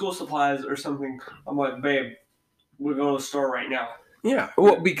 school supplies or something, I'm like, babe, we're going to the store right now. Yeah,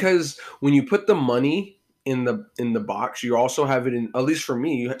 well, because when you put the money in the box, you also have it in, at least for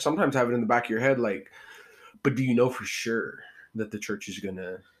me, you sometimes have it in the back of your head, like, but do you know for sure that the church is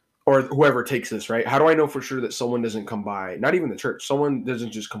gonna, or whoever takes this, right? How do I know for sure that someone doesn't come by, not even the church, someone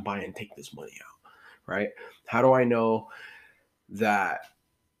doesn't just come by and take this money out, right? How do I know that,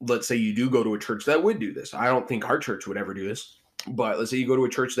 let's say you do go to a church that would do this. I don't think our church would ever do this. But let's say you go to a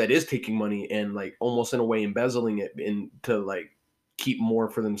church that is taking money and, like, almost in a way embezzling it to, like, keep more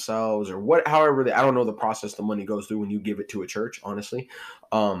for themselves, or however I don't know the process the money goes through when you give it to a church, honestly.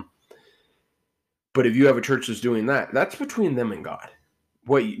 But if you have a church that's doing that, that's between them and God.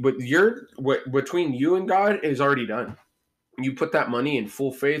 What between you and God is already done. You put that money in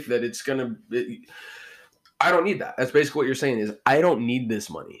full faith that I don't need that. That's basically what you're saying is, I don't need this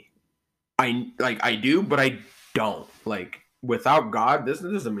money. I do, but I don't. Like, without God, this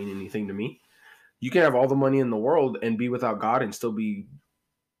doesn't mean anything to me. You can have all the money in the world and be without God and still be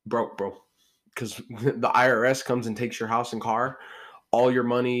broke, bro. Because the IRS comes and takes your house and car. All your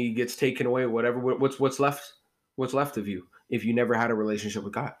money gets taken away, whatever. What's left? What's left of you if you never had a relationship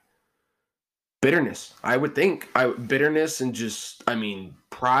with God? Bitterness. I would think. Bitterness and just,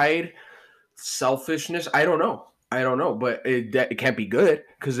 pride, selfishness. I don't know, but it can't be good,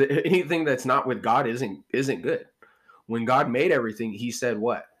 because anything that's not with God isn't good. When God made everything, he said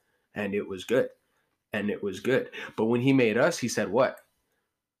what? And it was good. And it was good. But when he made us, he said what?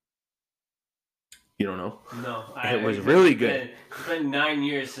 You don't know? No. It was really good. It's been 9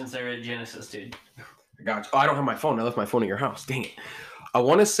 years since I read Genesis, dude. Gotcha. Oh, I don't have my phone. I left my phone at your house. Dang it. I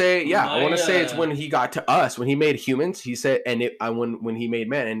want to say it's when he got to us, when he made humans, he said, and when he made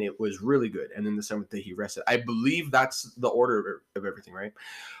man, and it was really good. And then the seventh day he rested. I believe that's the order of everything, right?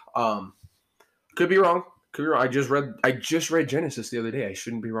 Could be wrong. I just read Genesis the other day. I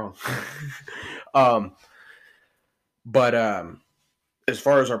shouldn't be wrong. But as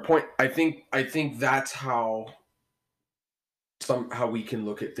far as our point, I think that's how we can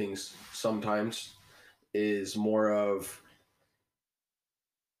look at things sometimes, is more of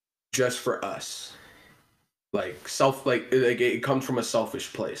just for us, like it comes from a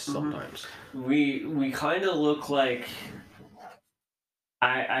selfish place sometimes. We kind of look like,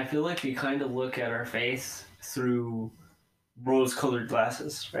 I feel like we kind of look at our faith through rose-colored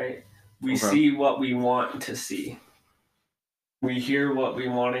glasses, right? We see what we want to see. We hear what we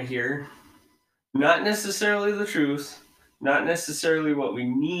want to hear. Not necessarily the truth, not necessarily what we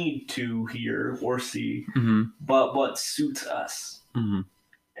need to hear or see, but what suits us. Mm-hmm.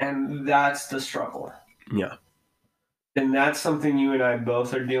 And that's the struggle. Yeah. And that's something you and I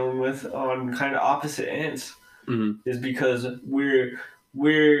both are dealing with on kind of opposite ends. Mm-hmm. Is because we're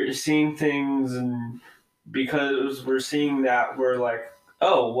seeing things and because we're seeing that, we're like,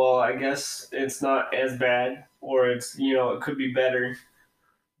 oh, well, I guess it's not as bad, or it's, it could be better.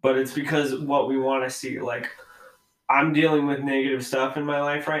 But it's because what we want to see. Like, I'm dealing with negative stuff in my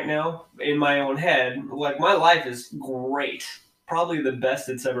life right now, in my own head. Like, my life is great. Probably the best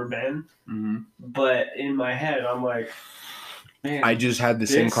it's ever been. Mm-hmm. But in my head, I'm like, man, I just had the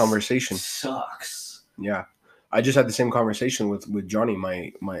same conversation. Sucks. Yeah. I just had the same conversation with Johnny,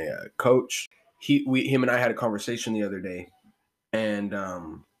 my coach. Him and I had a conversation the other day, and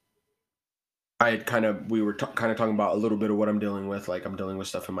we were kind of talking about a little bit of what I'm dealing with. Like, I'm dealing with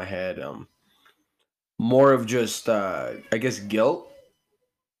stuff in my head, more of just I guess guilt.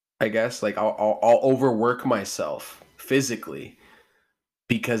 I guess like I'll overwork myself physically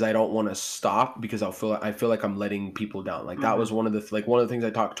because I don't want to stop, because I feel like I'm letting people down. Like, that was one of the things I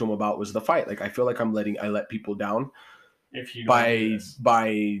talked to him about was the fight. Like, I feel like I let people down if you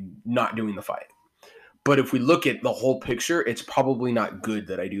by not doing the fight. But if we look at the whole picture, it's probably not good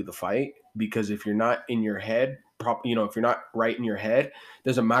that I do the fight, because if you're not in your head, if you're not right in your head, it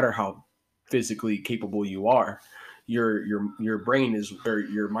doesn't matter how physically capable you are. Your brain is, or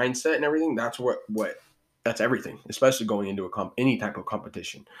your mindset and everything. That's that's everything, especially going into any type of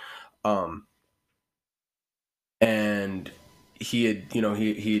competition. And he had,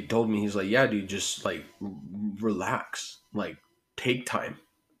 he had told me, he's like, yeah, dude, just like relax, like take time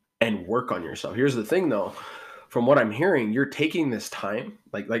and work on yourself. Here's the thing though, from what I'm hearing, you're taking this time,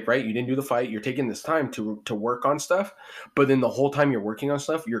 like right, you didn't do the fight, you're taking this time to work on stuff, but then the whole time you're working on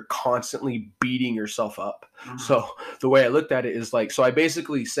stuff, you're constantly beating yourself up. Mm-hmm. So the way I looked at it is like, so I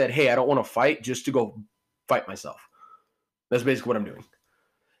basically said, hey, I don't want to fight just to go fight myself. That's basically what I'm doing.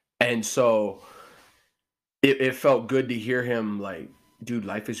 And so it felt good to hear him like, dude,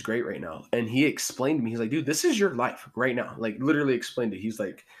 life is great right now. And he explained to me, he's like, dude, this is your life right now. Like, literally explained it. He's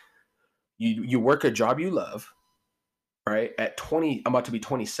like, you work a job you love, right? At 20, I'm about to be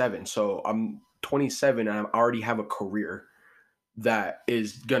 27. So I'm 27 and I already have a career that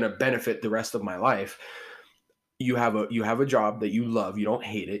is going to benefit the rest of my life. You have a job that you love. You don't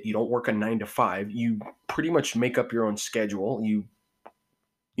hate it. You don't work a 9 to 5. You pretty much make up your own schedule. We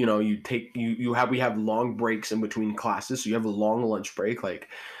have long breaks in between classes. So you have a long lunch break. Like,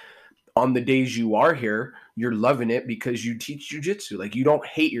 on the days you are here, you're loving it because you teach jiu-jitsu. Like, you don't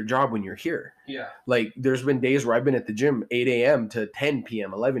hate your job when you're here. Yeah. Like, there's been days where I've been at the gym 8 a.m. to 10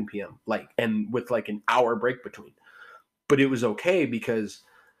 p.m., 11 p.m., like, and with like an hour break between. But it was okay because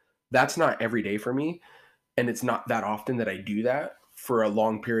that's not every day for me. And it's not that often that I do that for a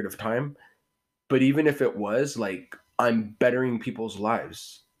long period of time. But even if it was, like, I'm bettering people's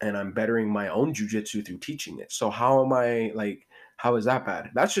lives and I'm bettering my own jiu-jitsu through teaching it. So how is that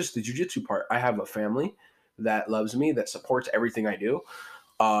bad? That's just the jiu-jitsu part. I have a family that loves me, that supports everything I do.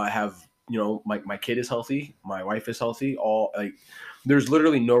 I have, my kid is healthy. My wife is healthy. There's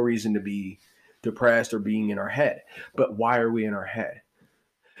literally no reason to be depressed or being in our head. But why are we in our head?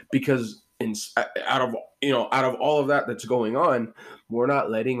 Because out of all of that that's going on, we're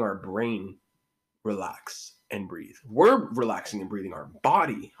not letting our brain relax and breathe. We're relaxing and breathing our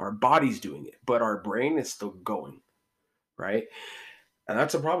body's doing it, but our brain is still going, right? And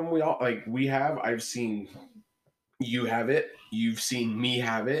that's a problem we have. I've seen you have it, you've seen me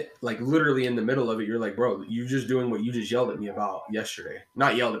have it. Like, literally in the middle of it, you're like, bro, you're just doing what you just yelled at me about yesterday.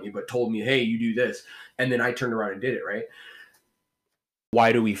 Not yelled at me, but told me, hey, you do this, and then I turned around and did it, right?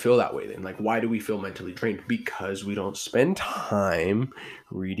 Why do we feel that way then? Like, why do we feel mentally drained? Because we don't spend time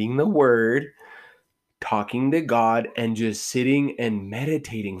reading the word, talking to God, and just sitting and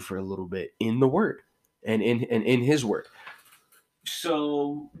meditating for a little bit in the word and in his word.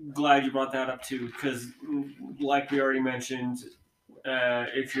 So glad you brought that up too, because like we already mentioned,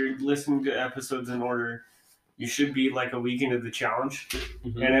 if you're listening to episodes in order, you should be like a week into the challenge.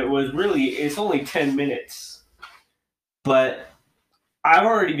 Mm-hmm. And it's only 10 minutes, but I've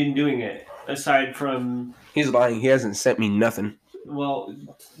already been doing it, aside from... He's lying. He hasn't sent me nothing. Well,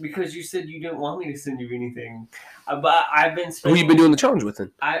 because you said you didn't want me to send you anything. But I've been... Who you been doing the challenge with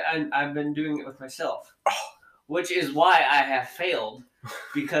then? I've been doing it with myself. Oh. Which is why I have failed.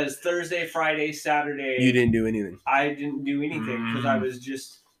 Because Thursday, Friday, Saturday... You didn't do anything. I didn't do anything because I was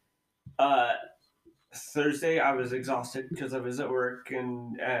just... Thursday, I was exhausted because I was at work,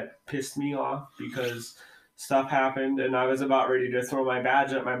 and it pissed me off because... stuff happened, and I was about ready to throw my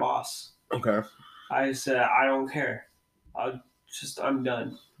badge at my boss. Okay. I said, I don't care. I'm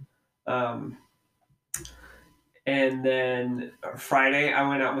done. And then Friday, I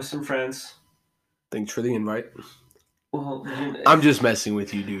went out with some friends. Thanks for the invite. Well, I'm just messing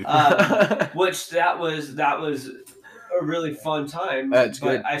with you, dude. Which that was a really fun time. That's but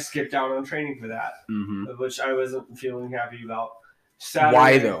good. I skipped out on training for that, Mm-hmm. which I wasn't feeling happy about. Saturday,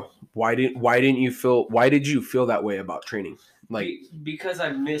 Why though? Why did you feel that way about training? Like, because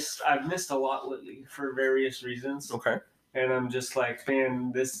I've missed a lot lately for various reasons. okay. And I'm just like,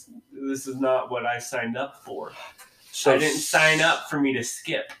 man, this is not what I signed up for. So I didn't sign up for me to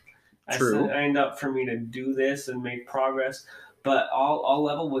skip. True. I signed up for me to do this and make progress. But I'll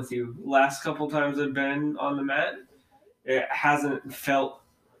level with you. Last couple times I've been on the mat, it hasn't felt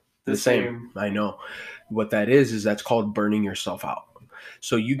the same. I know. What that is that's called burning yourself out.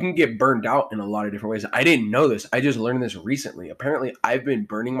 So you can get burned out in a lot of different ways. I didn't know this. I just learned this recently. Apparently, I've been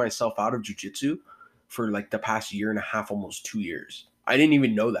burning myself out of jiu-jitsu for like the past year and a half, almost 2 years. I didn't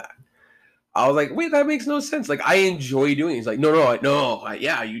even know that. I was like, wait, that makes no sense. Like, I enjoy doing it. He's like, no,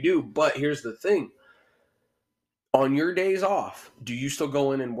 yeah, you do. But here's the thing. On your days off, do you still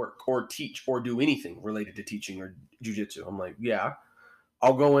go in and work or teach or do anything related to teaching or jiu-jitsu? I'm like, yeah.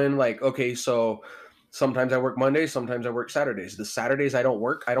 I'll go in like, okay, so sometimes I work Mondays, sometimes I work Saturdays. The Saturdays I don't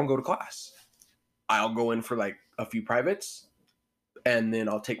work, I don't go to class. I'll go in for like a few privates, and then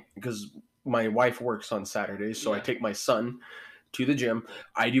I'll take, because my wife works on Saturdays, so I take my son to the gym,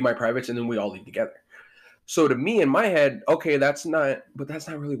 I do my privates, and then we all leave together. So to me, in my head, okay, that's not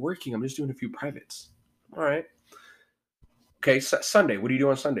really working. I'm just doing a few privates. All right. Okay, Sunday, what do you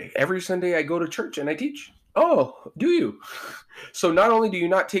do on Sunday? Every Sunday I go to church and I teach. Oh, do you? So not only do you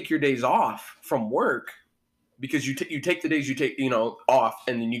not take your days off from work, because you take the days you take, off,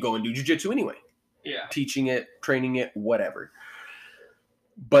 and then you go and do jiu-jitsu anyway. Yeah. Teaching it, training it, whatever.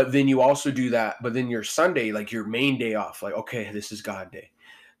 But then you also do that, but then your Sunday, like your main day off, like, okay, this is God day.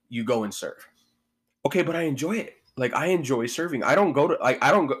 You go and serve. Okay, but I enjoy it. Like, I enjoy serving. I don't go,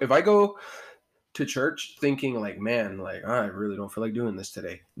 if I go to church thinking like, man, like, I really don't feel like doing this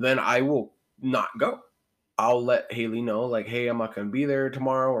today, then I will not go. I'll let Haley know, like, hey, I'm not going to be there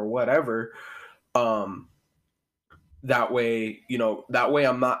tomorrow or whatever. That way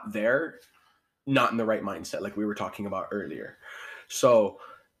I'm not there, not in the right mindset, like we were talking about earlier. So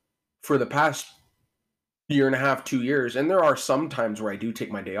for the past year and a half, 2 years, and there are some times where I do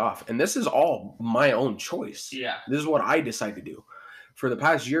take my day off, and this is all my own choice. Yeah. This is what I decide to do. For the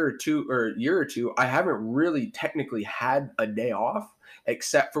past year or two, I haven't really technically had a day off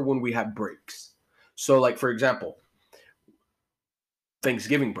except for when we have breaks. So like, for example,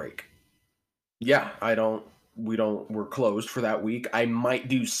 Thanksgiving break. Yeah, we're closed for that week. I might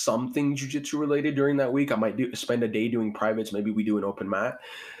do something jiu-jitsu related during that week. I might spend a day doing privates. Maybe we do an open mat.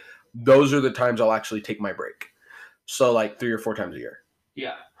 Those are the times I'll actually take my break. So like 3 or 4 times a year.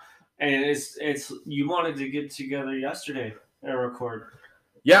 Yeah. And it's you wanted to get together yesterday and record.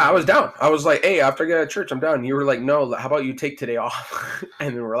 Yeah, I was down. I was like, hey, after I get out of church, I'm down. And you were like, no, how about you take today off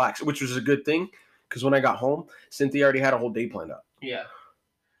and then relax, which was a good thing, because when I got home, Cynthia already had a whole day planned out. Yeah.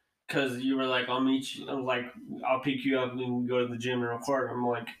 Because you were like, I'll meet you. I'm like, I'll pick you up and go to the gym and record. I'm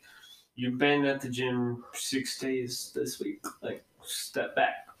like, you've been at the gym 6 days this week. Like, step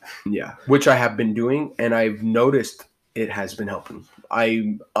back. Yeah, which I have been doing, and I've noticed it has been helping.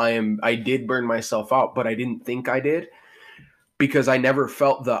 I did burn myself out, but I didn't think I did, because I never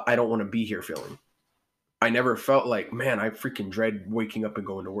felt the I don't want to be here feeling. I never felt like, man, I freaking dread waking up and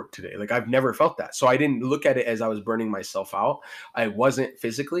going to work today. Like, I've never felt that. So I didn't look at it as I was burning myself out. I wasn't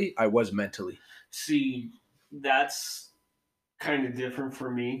physically, I was mentally. See, that's kind of different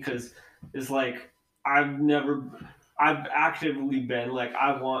for me, because it's like I've actively been like,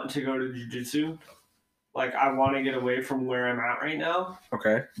 I want to go to jiu-jitsu. Like, I want to get away from where I'm at right now.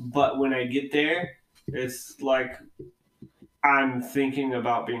 Okay. But when I get there, it's like I'm thinking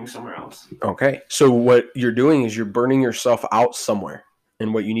about being somewhere else. Okay. So what you're doing is you're burning yourself out somewhere.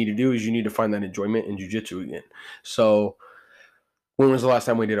 And what you need to do is you need to find that enjoyment in jiu-jitsu again. So when was the last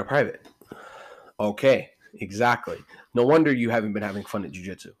time we did a private? Okay, exactly. No wonder you haven't been having fun at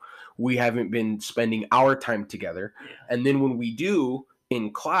jiu-jitsu. We haven't been spending our time together. Yeah. And then when we do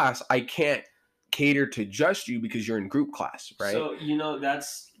in class, I can't cater to just you because you're in group class, right? So,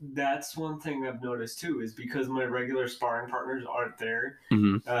 that's one thing I've noticed too, is because my regular sparring partners aren't there.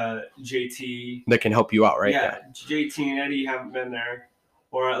 Mm-hmm. JT. That can help you out, right? Yeah, JT and Eddie haven't been there.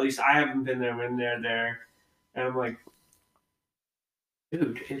 Or at least I haven't been there when they're there. And I'm like,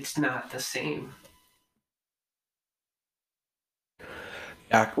 dude, it's not the same.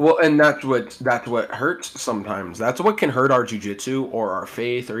 Yeah, well, and that's what hurts sometimes. That's what can hurt our jiu-jitsu or our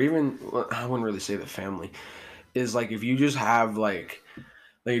faith, or even, I wouldn't really say the family, is like if you just have like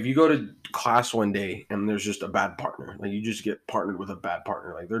if you go to class one day and there's just a bad partner, like you just get partnered with a bad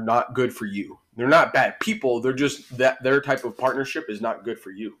partner, like they're not good for you. They're not bad people. They're just that their type of partnership is not good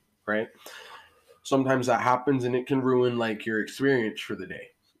for you, right? sometimes that happens and it can ruin like your experience for the day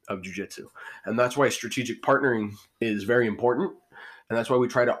of jiu-jitsu. And that's why strategic partnering is very important. And that's why we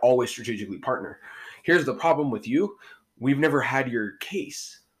try to always strategically partner. Here's the problem with you. We've never had your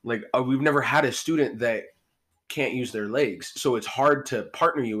case. Like we've never had a student that can't use their legs. So it's hard to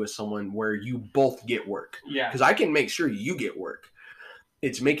partner you with someone where you both get work. Yeah. Because I can make sure you get work.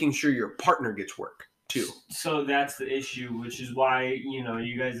 It's making sure your partner gets work too. So that's the issue, which is why, you know,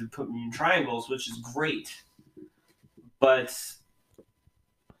 you guys have put me in triangles, which is great. But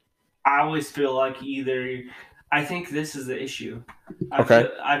I always feel like I think this is the issue.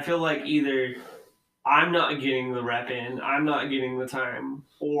 I feel like either I'm not getting the rep in, I'm not getting the time,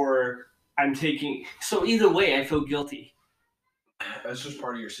 or I'm taking. So either way, I feel guilty. That's just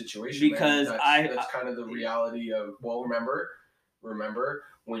part of your situation. Because that's kind of the reality of. Well, remember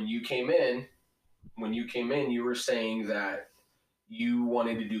when you came in, you were saying that you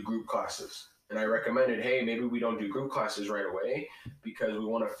wanted to do group classes, and I recommended, hey, maybe we don't do group classes right away because we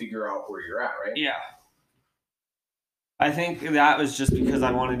want to figure out where you're at, right? Yeah. I think that was just because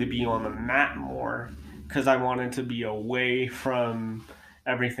I wanted to be on the mat more, because I wanted to be away from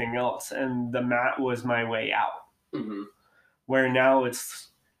everything else, and the mat was my way out. Mm-hmm. Where now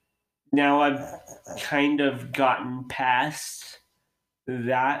I've kind of gotten past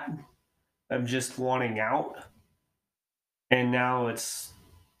that of just wanting out, and now it's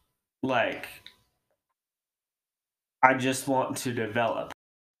like I just want to develop.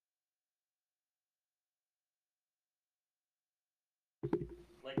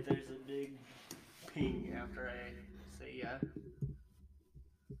 Like there's a big ping after I say yeah.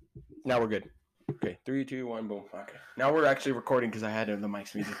 Now we're good. Okay, 3, 2, 1, boom. Okay, now we're actually recording because I had the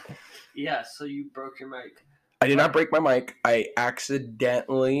mic's muted. Yeah, so you broke your mic. I did not break my mic. I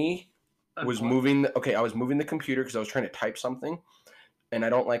accidentally was moving. I was moving the computer because I was trying to type something, and I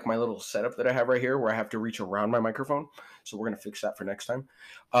don't like my little setup that I have right here where I have to reach around my microphone. So we're gonna fix that for next time.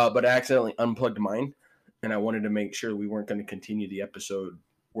 But I accidentally unplugged mine, and I wanted to make sure we weren't going to continue the episode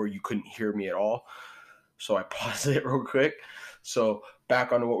where you couldn't hear me at all. So I paused it real quick. So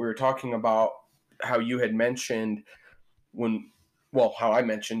back onto what we were talking about, how you had mentioned how I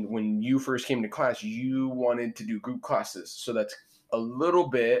mentioned when you first came to class, you wanted to do group classes. So that's a little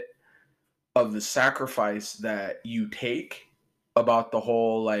bit of the sacrifice that you take about the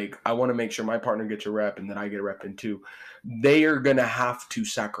whole, like, I want to make sure my partner gets a rep and then I get a rep in too. They are going to have to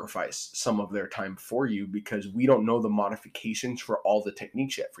sacrifice some of their time for you because we don't know the modifications for all the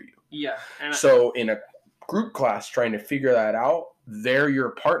techniques yet for you. Yeah. So in a group class trying to figure that out, they're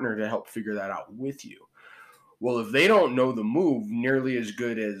your partner to help figure that out with you. Well, if they don't know the move nearly as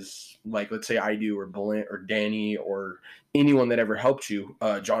good as, like, let's say I do, or Balint, or Danny, or anyone that ever helped you,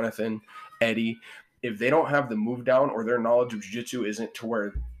 Jonathan, Eddie, if they don't have the move down or their knowledge of jiu-jitsu isn't to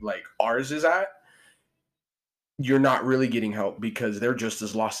where, like, ours is at, you're not really getting help because they're just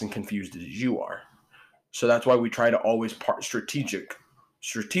as lost and confused as you are. So that's why we try to always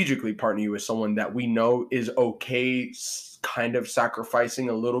strategically partner you with someone that we know is okay kind of sacrificing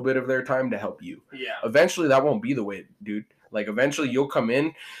a little bit of their time to help you. Yeah. Eventually that won't be the way, dude. Like eventually you'll come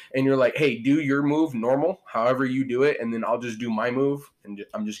in and you're like, hey, do your move normal, however you do it, and then I'll just do my move and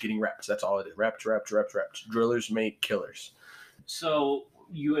I'm just getting reps. That's all it is. Reps. Drillers make killers. So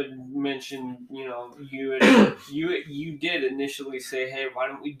you had mentioned, you know, you did initially say, hey, why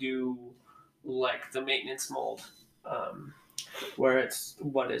don't we do like the maintenance mold? Where it's,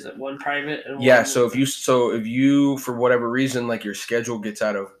 what is it, one private and yeah. One So if you for whatever reason, like your schedule gets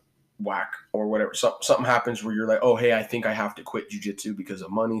out of whack or whatever, something happens where you're like, oh, hey, I think I have to quit jiu-jitsu because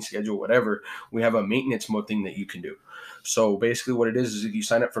of money, schedule, whatever, we have a maintenance mode thing that you can do. So basically what it is if you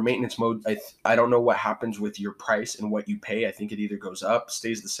sign up for maintenance mode, I don't know what happens with your price and what you pay. I think it either goes up,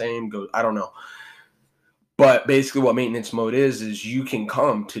 stays the same, I don't know. But basically what maintenance mode is you can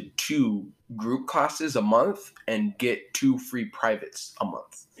come to 2 group classes a month and get 2 free privates a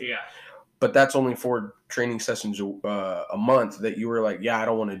month. Yeah. But that's only 4 training sessions a month that you were like, yeah, I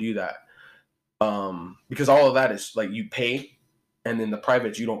don't want to do that. Because all of that is like you pay, and then the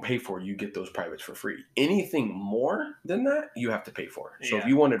privates you don't pay for, you get those privates for free. Anything more than that, you have to pay for. So if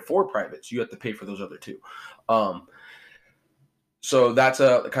you wanted 4 privates, you have to pay for those other 2. So that's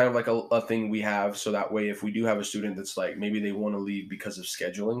a kind of like a thing we have. So that way, if we do have a student that's like, maybe they want to leave because of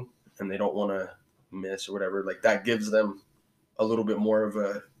scheduling and they don't want to miss or whatever, like that gives them a little bit more of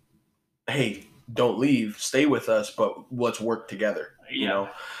a, hey, don't leave, stay with us, but let's work together, you know?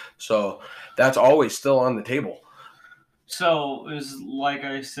 So that's always still on the table. So it was like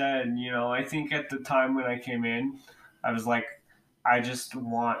I said, you know, I think at the time when I came in, I was like, I just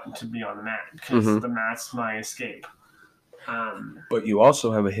want to be on the mat because the mat's my escape. But you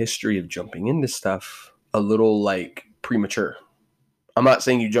also have a history of jumping into stuff a little like premature. I'm not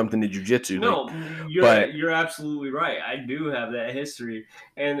saying you jumped into jujitsu. No, but- you're absolutely right. I do have that history,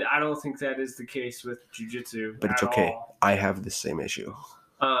 and I don't think that is the case with jiu-jitsu. But it's at okay. all. I have the same issue.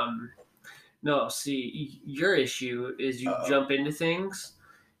 No, see, your issue is you Uh-oh. jump into things,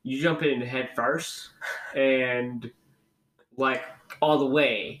 you jump into head first, and like all the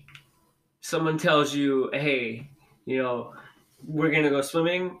way. Someone tells you, hey, we're gonna go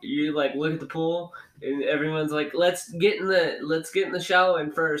swimming. You like look at the pool, and everyone's like, let's get in the shallow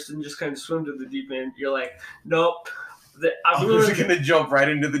end first, and just kind of swim to the deep end. You're like, nope. I'm just gonna jump right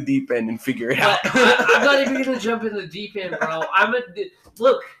into the deep end and figure it out. I'm not even gonna jump in the deep end, bro.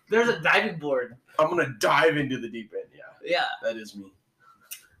 Look. There's a diving board. I'm gonna dive into the deep end. Yeah, that is me.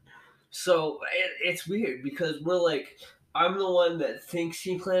 So it's weird because we're like, I'm the one that thinks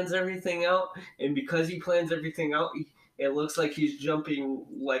he plans everything out, and because he plans everything out, it looks like he's jumping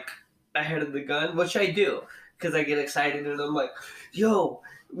like ahead of the gun, which I do because I get excited and I'm like, yo,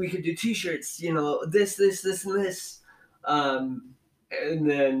 we could do t-shirts, this, and this. And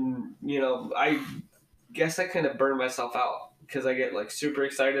then, I guess I kind of burn myself out because I get like super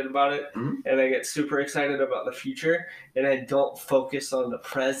excited about it, and I get super excited about the future, and I don't focus on the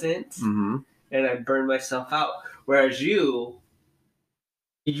present, and I burn myself out. Whereas you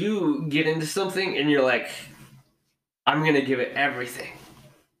get into something and you're like, I'm going to give it everything.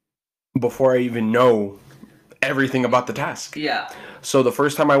 Before I even know everything about the task. Yeah. So the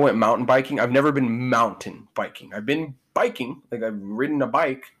first time I went mountain biking, I've never been mountain biking. I've been biking, like I've ridden a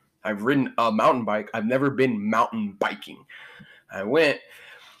bike. I've ridden a mountain bike. I've never been mountain biking. I went.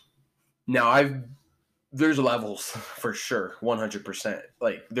 Now there's levels for sure, 100%.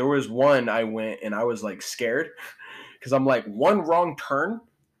 Like there was one I went and I was like scared because I'm like, one wrong turn,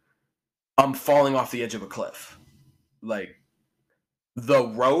 I'm falling off the edge of a cliff. Like the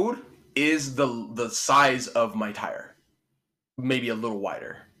road is the size of my tire, maybe a little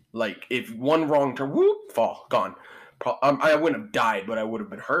wider. Like if one wrong turn, whoop, fall, gone. I wouldn't have died, but I would have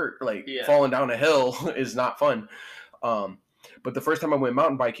been hurt. Like falling down a hill is not fun. But the first time I went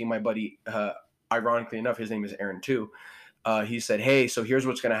mountain biking, my buddy, ironically enough, his name is Aaron too. He said, hey, so here's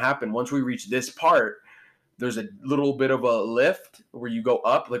what's going to happen. Once we reach this part, there's a little bit of a lift where you go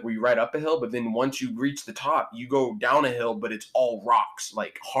up, like where you ride up a hill. But then once you reach the top, you go down a hill, but it's all rocks,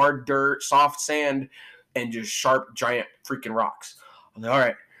 like hard dirt, soft sand, and just sharp, giant freaking rocks. I'm like, all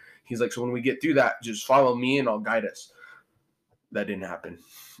right. He's like, so when we get through that, just follow me and I'll guide us. That didn't happen.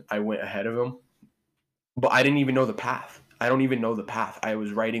 I went ahead of him, but I didn't even know the path. I don't even know the path. I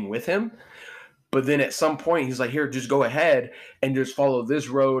was riding with him. But then at some point, he's like, here, just go ahead and just follow this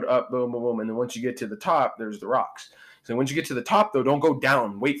road up, boom, boom, boom. And then once you get to the top, there's the rocks. So once you get to the top, though, don't go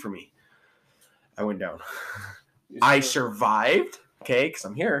down. Wait for me. I went down. I survived, okay, because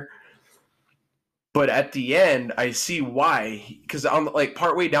I'm here. But at the end, I see why. Because I'm like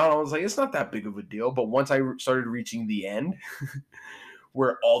partway down, I was like, it's not that big of a deal. But once I started reaching the end,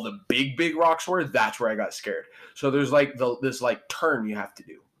 where all the big rocks were, that's where I got scared. So there's like this like turn you have to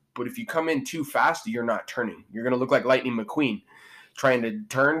do. But if you come in too fast, you're not turning. You're going to look like Lightning McQueen trying to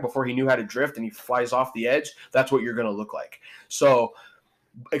turn before he knew how to drift and he flies off the edge. That's what you're going to look like. So,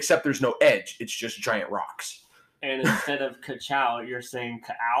 except there's no edge. It's just giant rocks. And instead of ka-chow, you're saying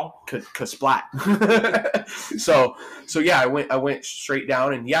ka-ow? Ka-splat. So yeah, I went straight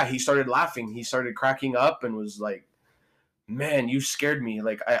down and yeah, he started laughing. He started cracking up and was like, man, you scared me.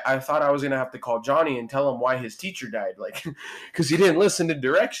 Like, I thought I was going to have to call Johnny and tell him why his teacher died. Like, because he didn't listen to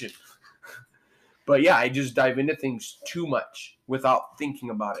direction. But yeah, I just dive into things too much without thinking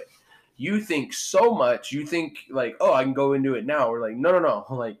about it. You think so much. You think like, oh, I can go into it now. We're like, no.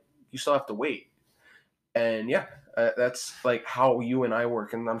 Like, you still have to wait. And yeah, that's like how you and I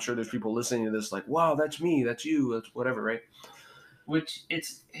work. And I'm sure there's people listening to this like, wow, that's me. That's you. That's whatever, right? Which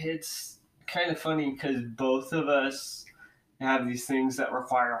it's kind of funny because both of us have these things that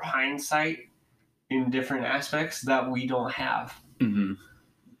require hindsight in different aspects that we don't have. Mm-hmm.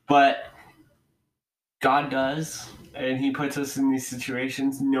 But God does, and he puts us in these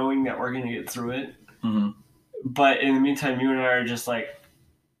situations knowing that we're going to get through it. Mm-hmm. But in the meantime, you and I are just like,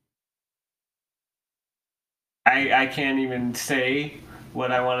 I can't even say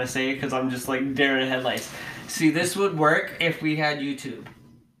what I want to say because I'm just like deer in headlights. See, this would work if we had YouTube.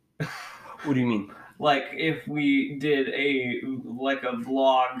 What do you mean? Like if we did a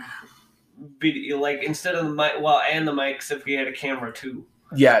vlog video, like instead of the mic, and the mics, if we had a camera too.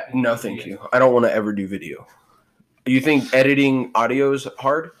 Yeah, no, thank you. I don't want to ever do video. You think editing audio is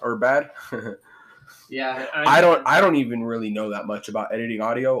hard or bad? Yeah, I don't even really know that much about editing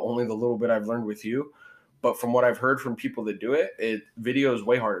audio. Only the little bit I've learned with you. But from what I've heard from people that do it, video is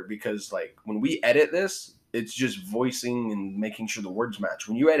way harder because like when we edit this, it's just voicing and making sure the words match.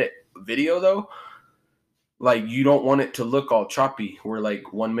 When you edit video though, like you don't want it to look all choppy where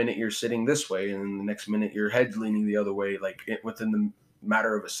like 1 minute you're sitting this way and then the next minute your head's leaning the other way, like within the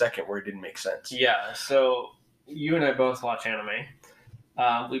matter of a second where it didn't make sense. Yeah, so you and I both watch anime.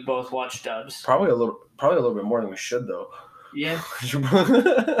 We both watch dubs. Probably a little bit more than we should though. Yeah.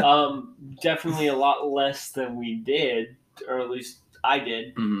 Definitely a lot less than we did, or at least I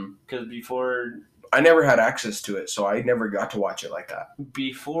did, because before I never had access to it, so I never got to watch it like that.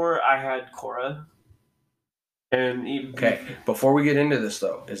 Before I had Korra. And okay, before we get into this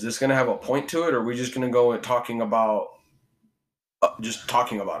though, is this going to have a point to it, or are we just going to go and talking about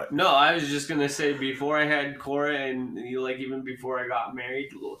it? No, I was just going to say before I had Korra and like even before I got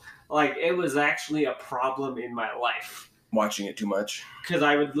married, like it was actually a problem in my life. Watching it too much? Because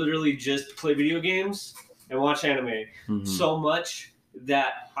I would literally just play video games and watch anime so much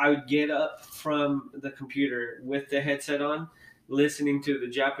that I would get up from the computer with the headset on, listening to the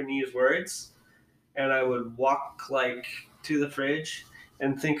Japanese words, and I would walk like to the fridge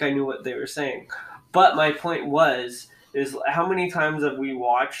and think I knew what they were saying. But my point is how many times have we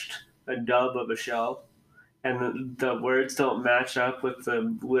watched a dub of a show and the words don't match up with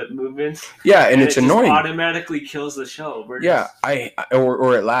the lip movements? Yeah, and it's annoying. Just automatically kills the show.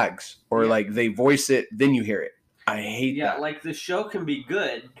 Or it lags, or like they voice it, then you hear it. I hate that. Yeah, like the show can be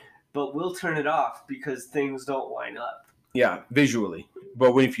good, but we'll turn it off because things don't line up. Yeah, visually.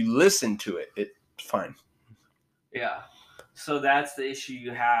 But if you listen to it, it's fine. Yeah. So that's the issue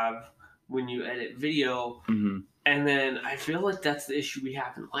you have when you edit video. And then I feel like that's the issue we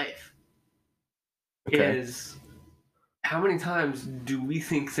have in life. Okay. Is how many times do we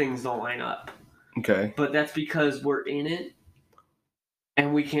think things don't line up? Okay. But that's because we're in it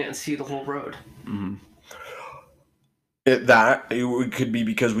and we can't see the whole road. It could be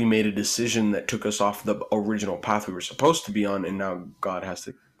because we made a decision that took us off the original path we were supposed to be on, and now God has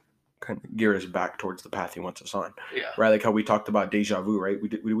to kind of gear us back towards the path He wants us on. Yeah. Right, like how we talked about deja vu, right?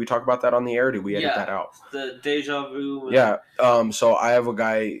 Did we talk about that on the air? Or did we edit that out? The deja vu. Yeah. So I have a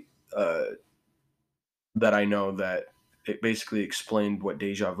guy that I know that it basically explained what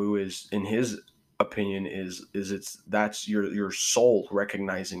deja vu is. In his opinion, that's your soul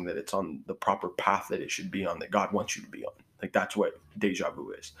recognizing that it's on the proper path that it should be on, that God wants you to be on. Like that's what deja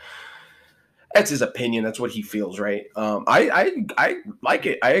vu is. That's his opinion. That's what he feels, right? I like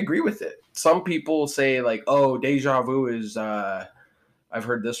it. I agree with it. Some people say like, oh, deja vu is. I've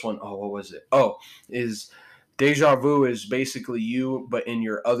heard this one. Oh, what was it? Oh, is deja vu is basically you, but in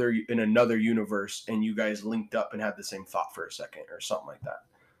another universe, and you guys linked up and had the same thought for a second, or something like that.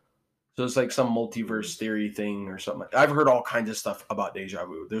 So it's like some multiverse theory thing or something. I've heard all kinds of stuff about deja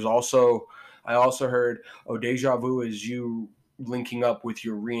vu. I also heard, oh, deja vu is you linking up with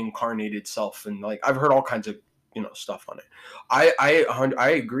your reincarnated self, and like I've heard all kinds of stuff on it.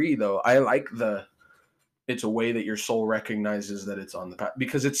 I agree though. I like it's a way that your soul recognizes that it's on the path,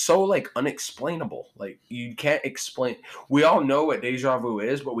 because it's so like unexplainable. Like you can't explain. We all know what deja vu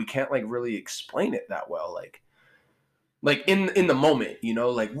is, but we can't like really explain it that well. Like in the moment,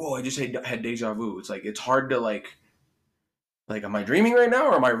 like, whoa, I just had deja vu. It's like it's hard to like am I dreaming right now,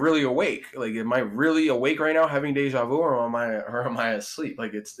 or am I really awake? Like, am I really awake right now having deja vu, or am I asleep?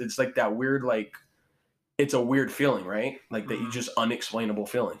 Like it's like that weird, like it's a weird feeling, right? Like that you just unexplainable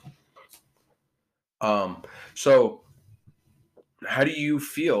feeling. So how do you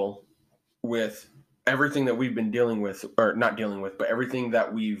feel with everything that we've been dealing with, or not dealing with, but everything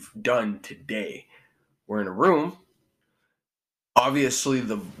that we've done today? We're in a room. Obviously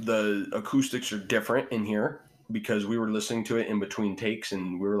the acoustics are different in here because we were listening to it in between takes,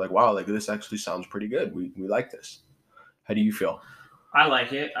 and we were like, wow, like this actually sounds pretty good. We like this. How do you feel? I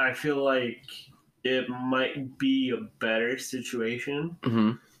like it. I feel like it might be a better situation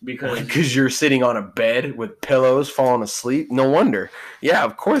because you're sitting on a bed with pillows, falling asleep. No wonder. Yeah,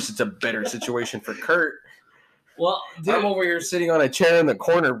 of course it's a better situation for Kurt. Well, dude, I'm over here sitting on a chair in the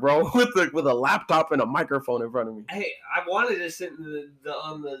corner, bro, with a laptop and a microphone in front of me. Hey, I wanted to sit in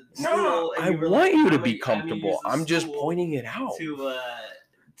on the stool. No, I want you to be comfortable. I'm just pointing it out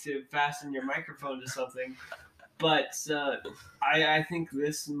to fasten your microphone to something. But I think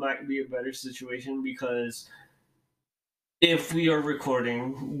this might be a better situation because if we are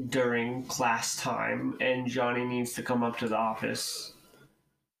recording during class time and Johnny needs to come up to the office.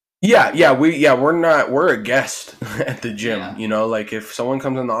 We're a guest at the gym, like if someone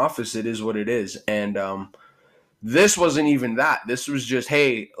comes in the office, it is what it is. And this wasn't even that. This was just,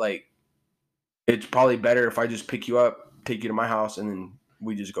 hey, like it's probably better if I just pick you up, take you to my house, and then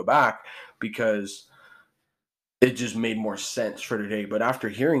we just go back, because it just made more sense for today. But after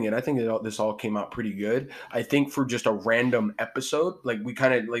hearing it, I think this all came out pretty good. I think for just a random episode, like we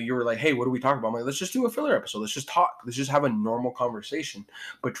kind of like you were like, hey, what do we talk about? I'm like, let's just do a filler episode. Let's just talk. Let's just have a normal conversation,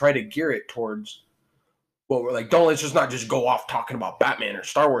 but try to gear it towards what we're like. Don't let's just not just go off talking about Batman or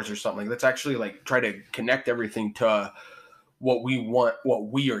Star Wars or something. Let's actually like try to connect everything to what we want, what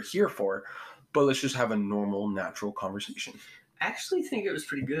we are here for. But let's just have a normal, natural conversation. I actually think it was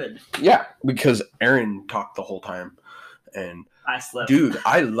pretty good. Yeah, because Aaron talked the whole time, and I slept. dude,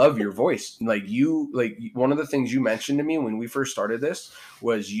 I love your voice. Like one of the things you mentioned to me when we first started this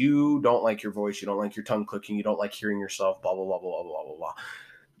was you don't like your voice, you don't like your tongue clicking, you don't like hearing yourself, blah blah blah blah blah blah blah.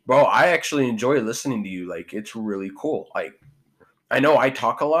 Bro, I actually enjoy listening to you. Like it's really cool. Like I know I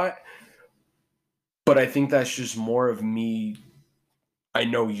talk a lot, but I think that's just more of me. I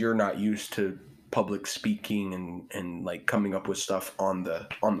know you're not used to public speaking and like coming up with stuff on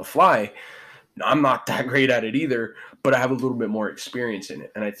the fly. I'm not that great at it either, but I have a little bit more experience in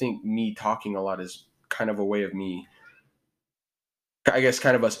it. And I think me talking a lot is kind of a way of me, I guess,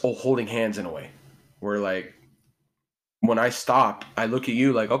 kind of us holding hands in a way. Where like when I stop, I look at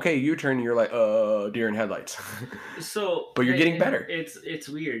you like, okay, you turn, and you're like, deer in headlights. So, but you're getting better. It's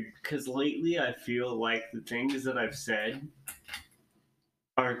weird because lately I feel like the things that I've said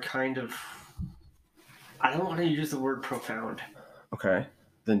are kind of, I don't want to use the word profound. Okay.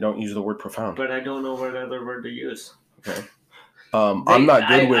 Then don't use the word profound. But I don't know what other word to use. Okay. I'm not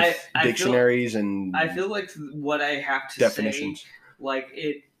good with dictionaries and I feel like what I have to definitions. Say, like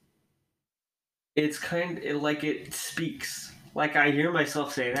it's kind of like it speaks. Like I hear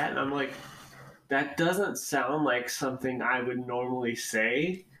myself say that and I'm like, that doesn't sound like something I would normally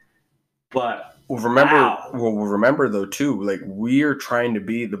say. But remember though too, like we are trying to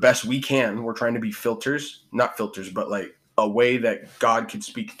be the best we can. We're trying to be not filters, but like a way that God could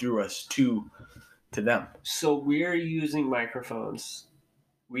speak through us to them. So we're using microphones.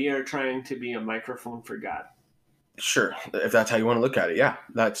 We are trying to be a microphone for God. Sure, if that's how you want to look at it, yeah,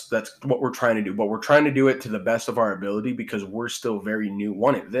 that's what we're trying to do. But we're trying to do it to the best of our ability because we're still very new.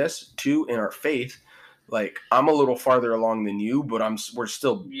 One at this, two in our faith. Like I'm a little farther along than you, but we're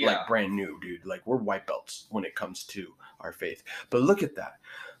still like brand new, dude. Like we're white belts when it comes to our faith. But look at that.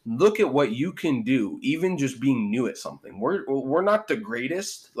 Look at what you can do, even just being new at something. We're not the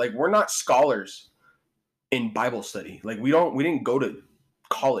greatest. Like we're not scholars in Bible study. Like we didn't go to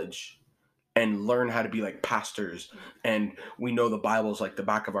college and learn how to be like pastors and we know the Bible's like the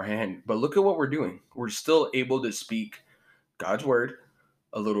back of our hand. But look at what we're doing. We're still able to speak God's word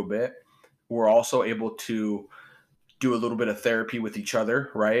a little bit. We're also able to do a little bit of therapy with each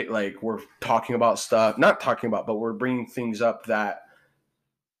other, right? Like we're talking about stuff, not talking about, but we're bringing things up that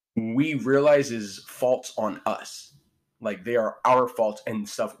we realize is faults on us. Like they are our faults and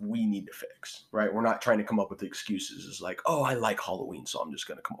stuff we need to fix, right? We're not trying to come up with excuses. It's like, oh, I like Halloween, so I'm just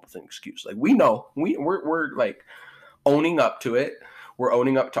going to come up with an excuse. Like we know we're like owning up to it. We're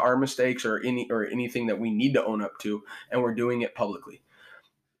owning up to our mistakes or anything that we need to own up to, and we're doing it publicly.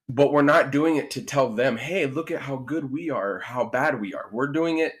 But we're not doing it to tell them, hey, look at how good we are, how bad we are. We're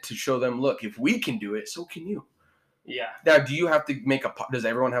doing it to show them, look, if we can do it, so can you. Yeah. Now, do you have to does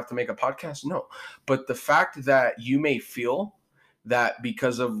everyone have to make a podcast? No. But the fact that you may feel that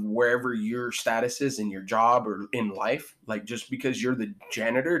because of wherever your status is in your job or in life, like just because you're the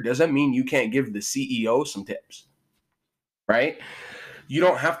janitor doesn't mean you can't give the CEO some tips, right? You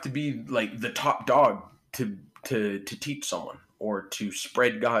don't have to be like the top dog to teach someone or to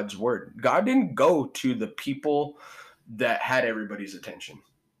spread God's word. God didn't go to the people that had everybody's attention,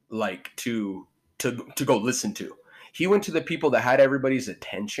 like to go listen to. He went to the people that had everybody's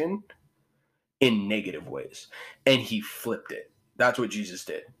attention in negative ways, and he flipped it. That's what Jesus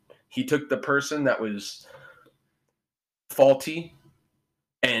did. He took the person that was faulty,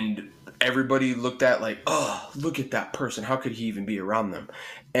 and everybody looked at like, oh, look at that person. How could he even be around them?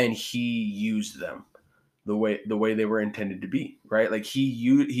 And he used them the way they were intended to be, right? Like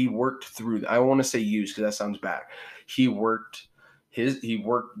he worked through. I want to say use because that sounds bad. He worked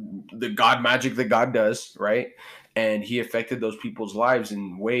the God magic that God does, right? And he affected those people's lives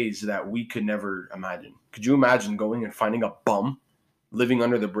in ways that we could never imagine. Could you imagine going and finding a bum living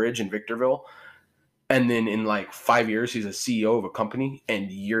under the bridge in Victorville, and then in like 5 years he's a CEO of a company,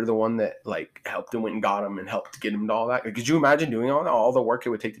 and you're the one that like helped him, went and got him, and helped get him to all that? Like, could you imagine doing all the work it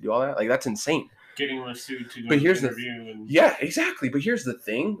would take to do all that? Like that's insane. Getting a suit to go to interview. Yeah, exactly. But here's the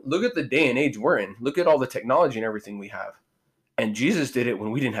thing. Look at the day and age we're in. Look at all the technology and everything we have. And Jesus did it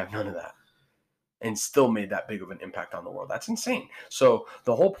when we didn't have none of that. and still made that big of an impact on the world. That's insane. So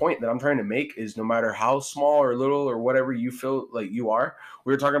the whole point that I'm trying to make is no matter how small or little or whatever you feel like you are,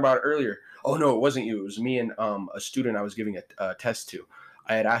 we were talking about it earlier. Oh no, it wasn't you. It was me and a student I was giving a test to.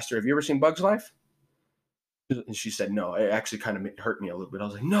 I had asked her, have you ever seen Bug's Life? And she said no. It actually kind of hurt me a little bit. I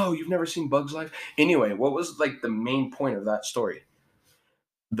was like, no, you've never seen Bug's Life? Anyway, what was like the main point of that story?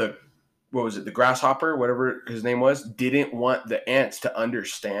 The grasshopper, whatever his name was, didn't want the ants to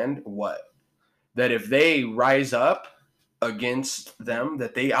understand what? That if they rise up against them,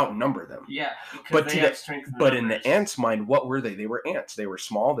 that they outnumber them. Yeah, But they have strength in but in numbers. the ants' mind, what were they? They were ants. They were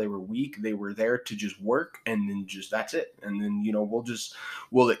small. They were weak. They were there to just work, and then just that's it. And then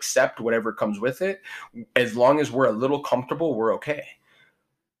we'll accept whatever comes with it, as long as we're a little comfortable. We're okay.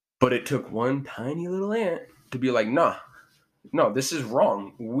 But it took one tiny little ant to be like, nah, no, this is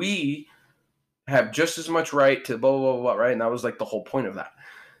wrong. We have just as much right to blah blah blah, blah, right? And that was like the whole point of that.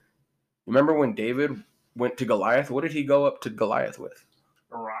 Remember when David went to Goliath? What did he go up to Goliath with?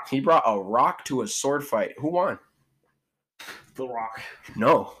 A rock. He brought a rock to a sword fight. Who won? The rock.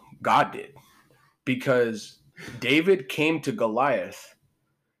 No, God did. Because David came to Goliath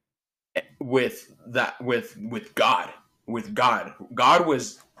with God. With God. God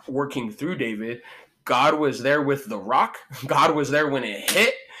was working through David. God was there with the rock. God was there when it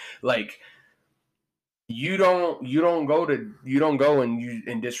hit. Like, you don't go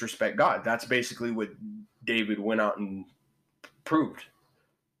and disrespect God. That's basically what David went out and proved.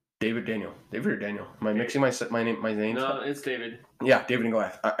 David or Daniel. Am I mixing my name? No, it's David. Yeah, David and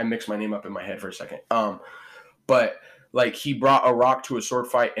Goliath. I mixed my name up in my head for a second. But like, he brought a rock to a sword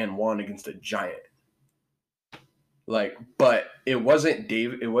fight and won against a giant. Like, but it wasn't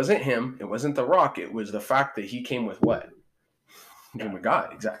David. It wasn't him. It wasn't the rock. It was the fact that he came with what? He came with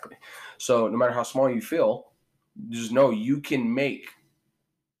God, exactly. So no matter how small you feel, just know you can make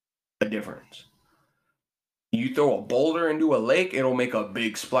a difference. You throw a boulder into a lake, it'll make a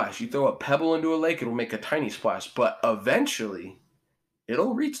big splash. You throw a pebble into a lake, it'll make a tiny splash. But eventually,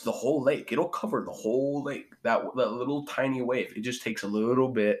 it'll reach the whole lake. It'll cover the whole lake. That little tiny wave. It just takes a little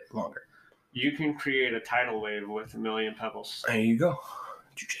bit longer. You can create a tidal wave with 1,000,000 pebbles. There you go.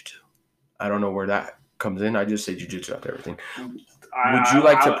 Jiu-jitsu. I don't know where that comes in. I just say jiu-jitsu after everything. Would you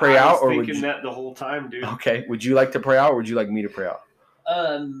like to pray out, or would you? I was thinking that the whole time, dude. Okay. Would you like to pray out, or would you like me to pray out?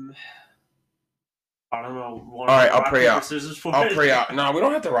 I don't know. All right, I'll pray out. I'll pray out. No, we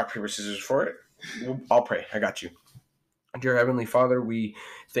don't have to rock, paper, scissors for it. I'll pray. I got you. Dear Heavenly Father, we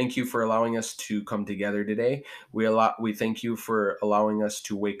thank you for allowing us to come together today. We thank you for allowing us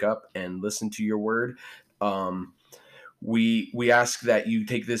to wake up and listen to your word. We ask that you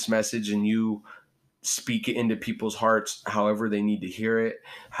take this message and you speak it into people's hearts however they need to hear it,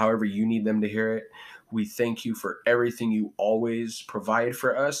 however you need them to hear it. We thank you for everything you always provide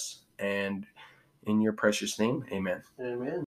for us, and in your precious name, amen. Amen.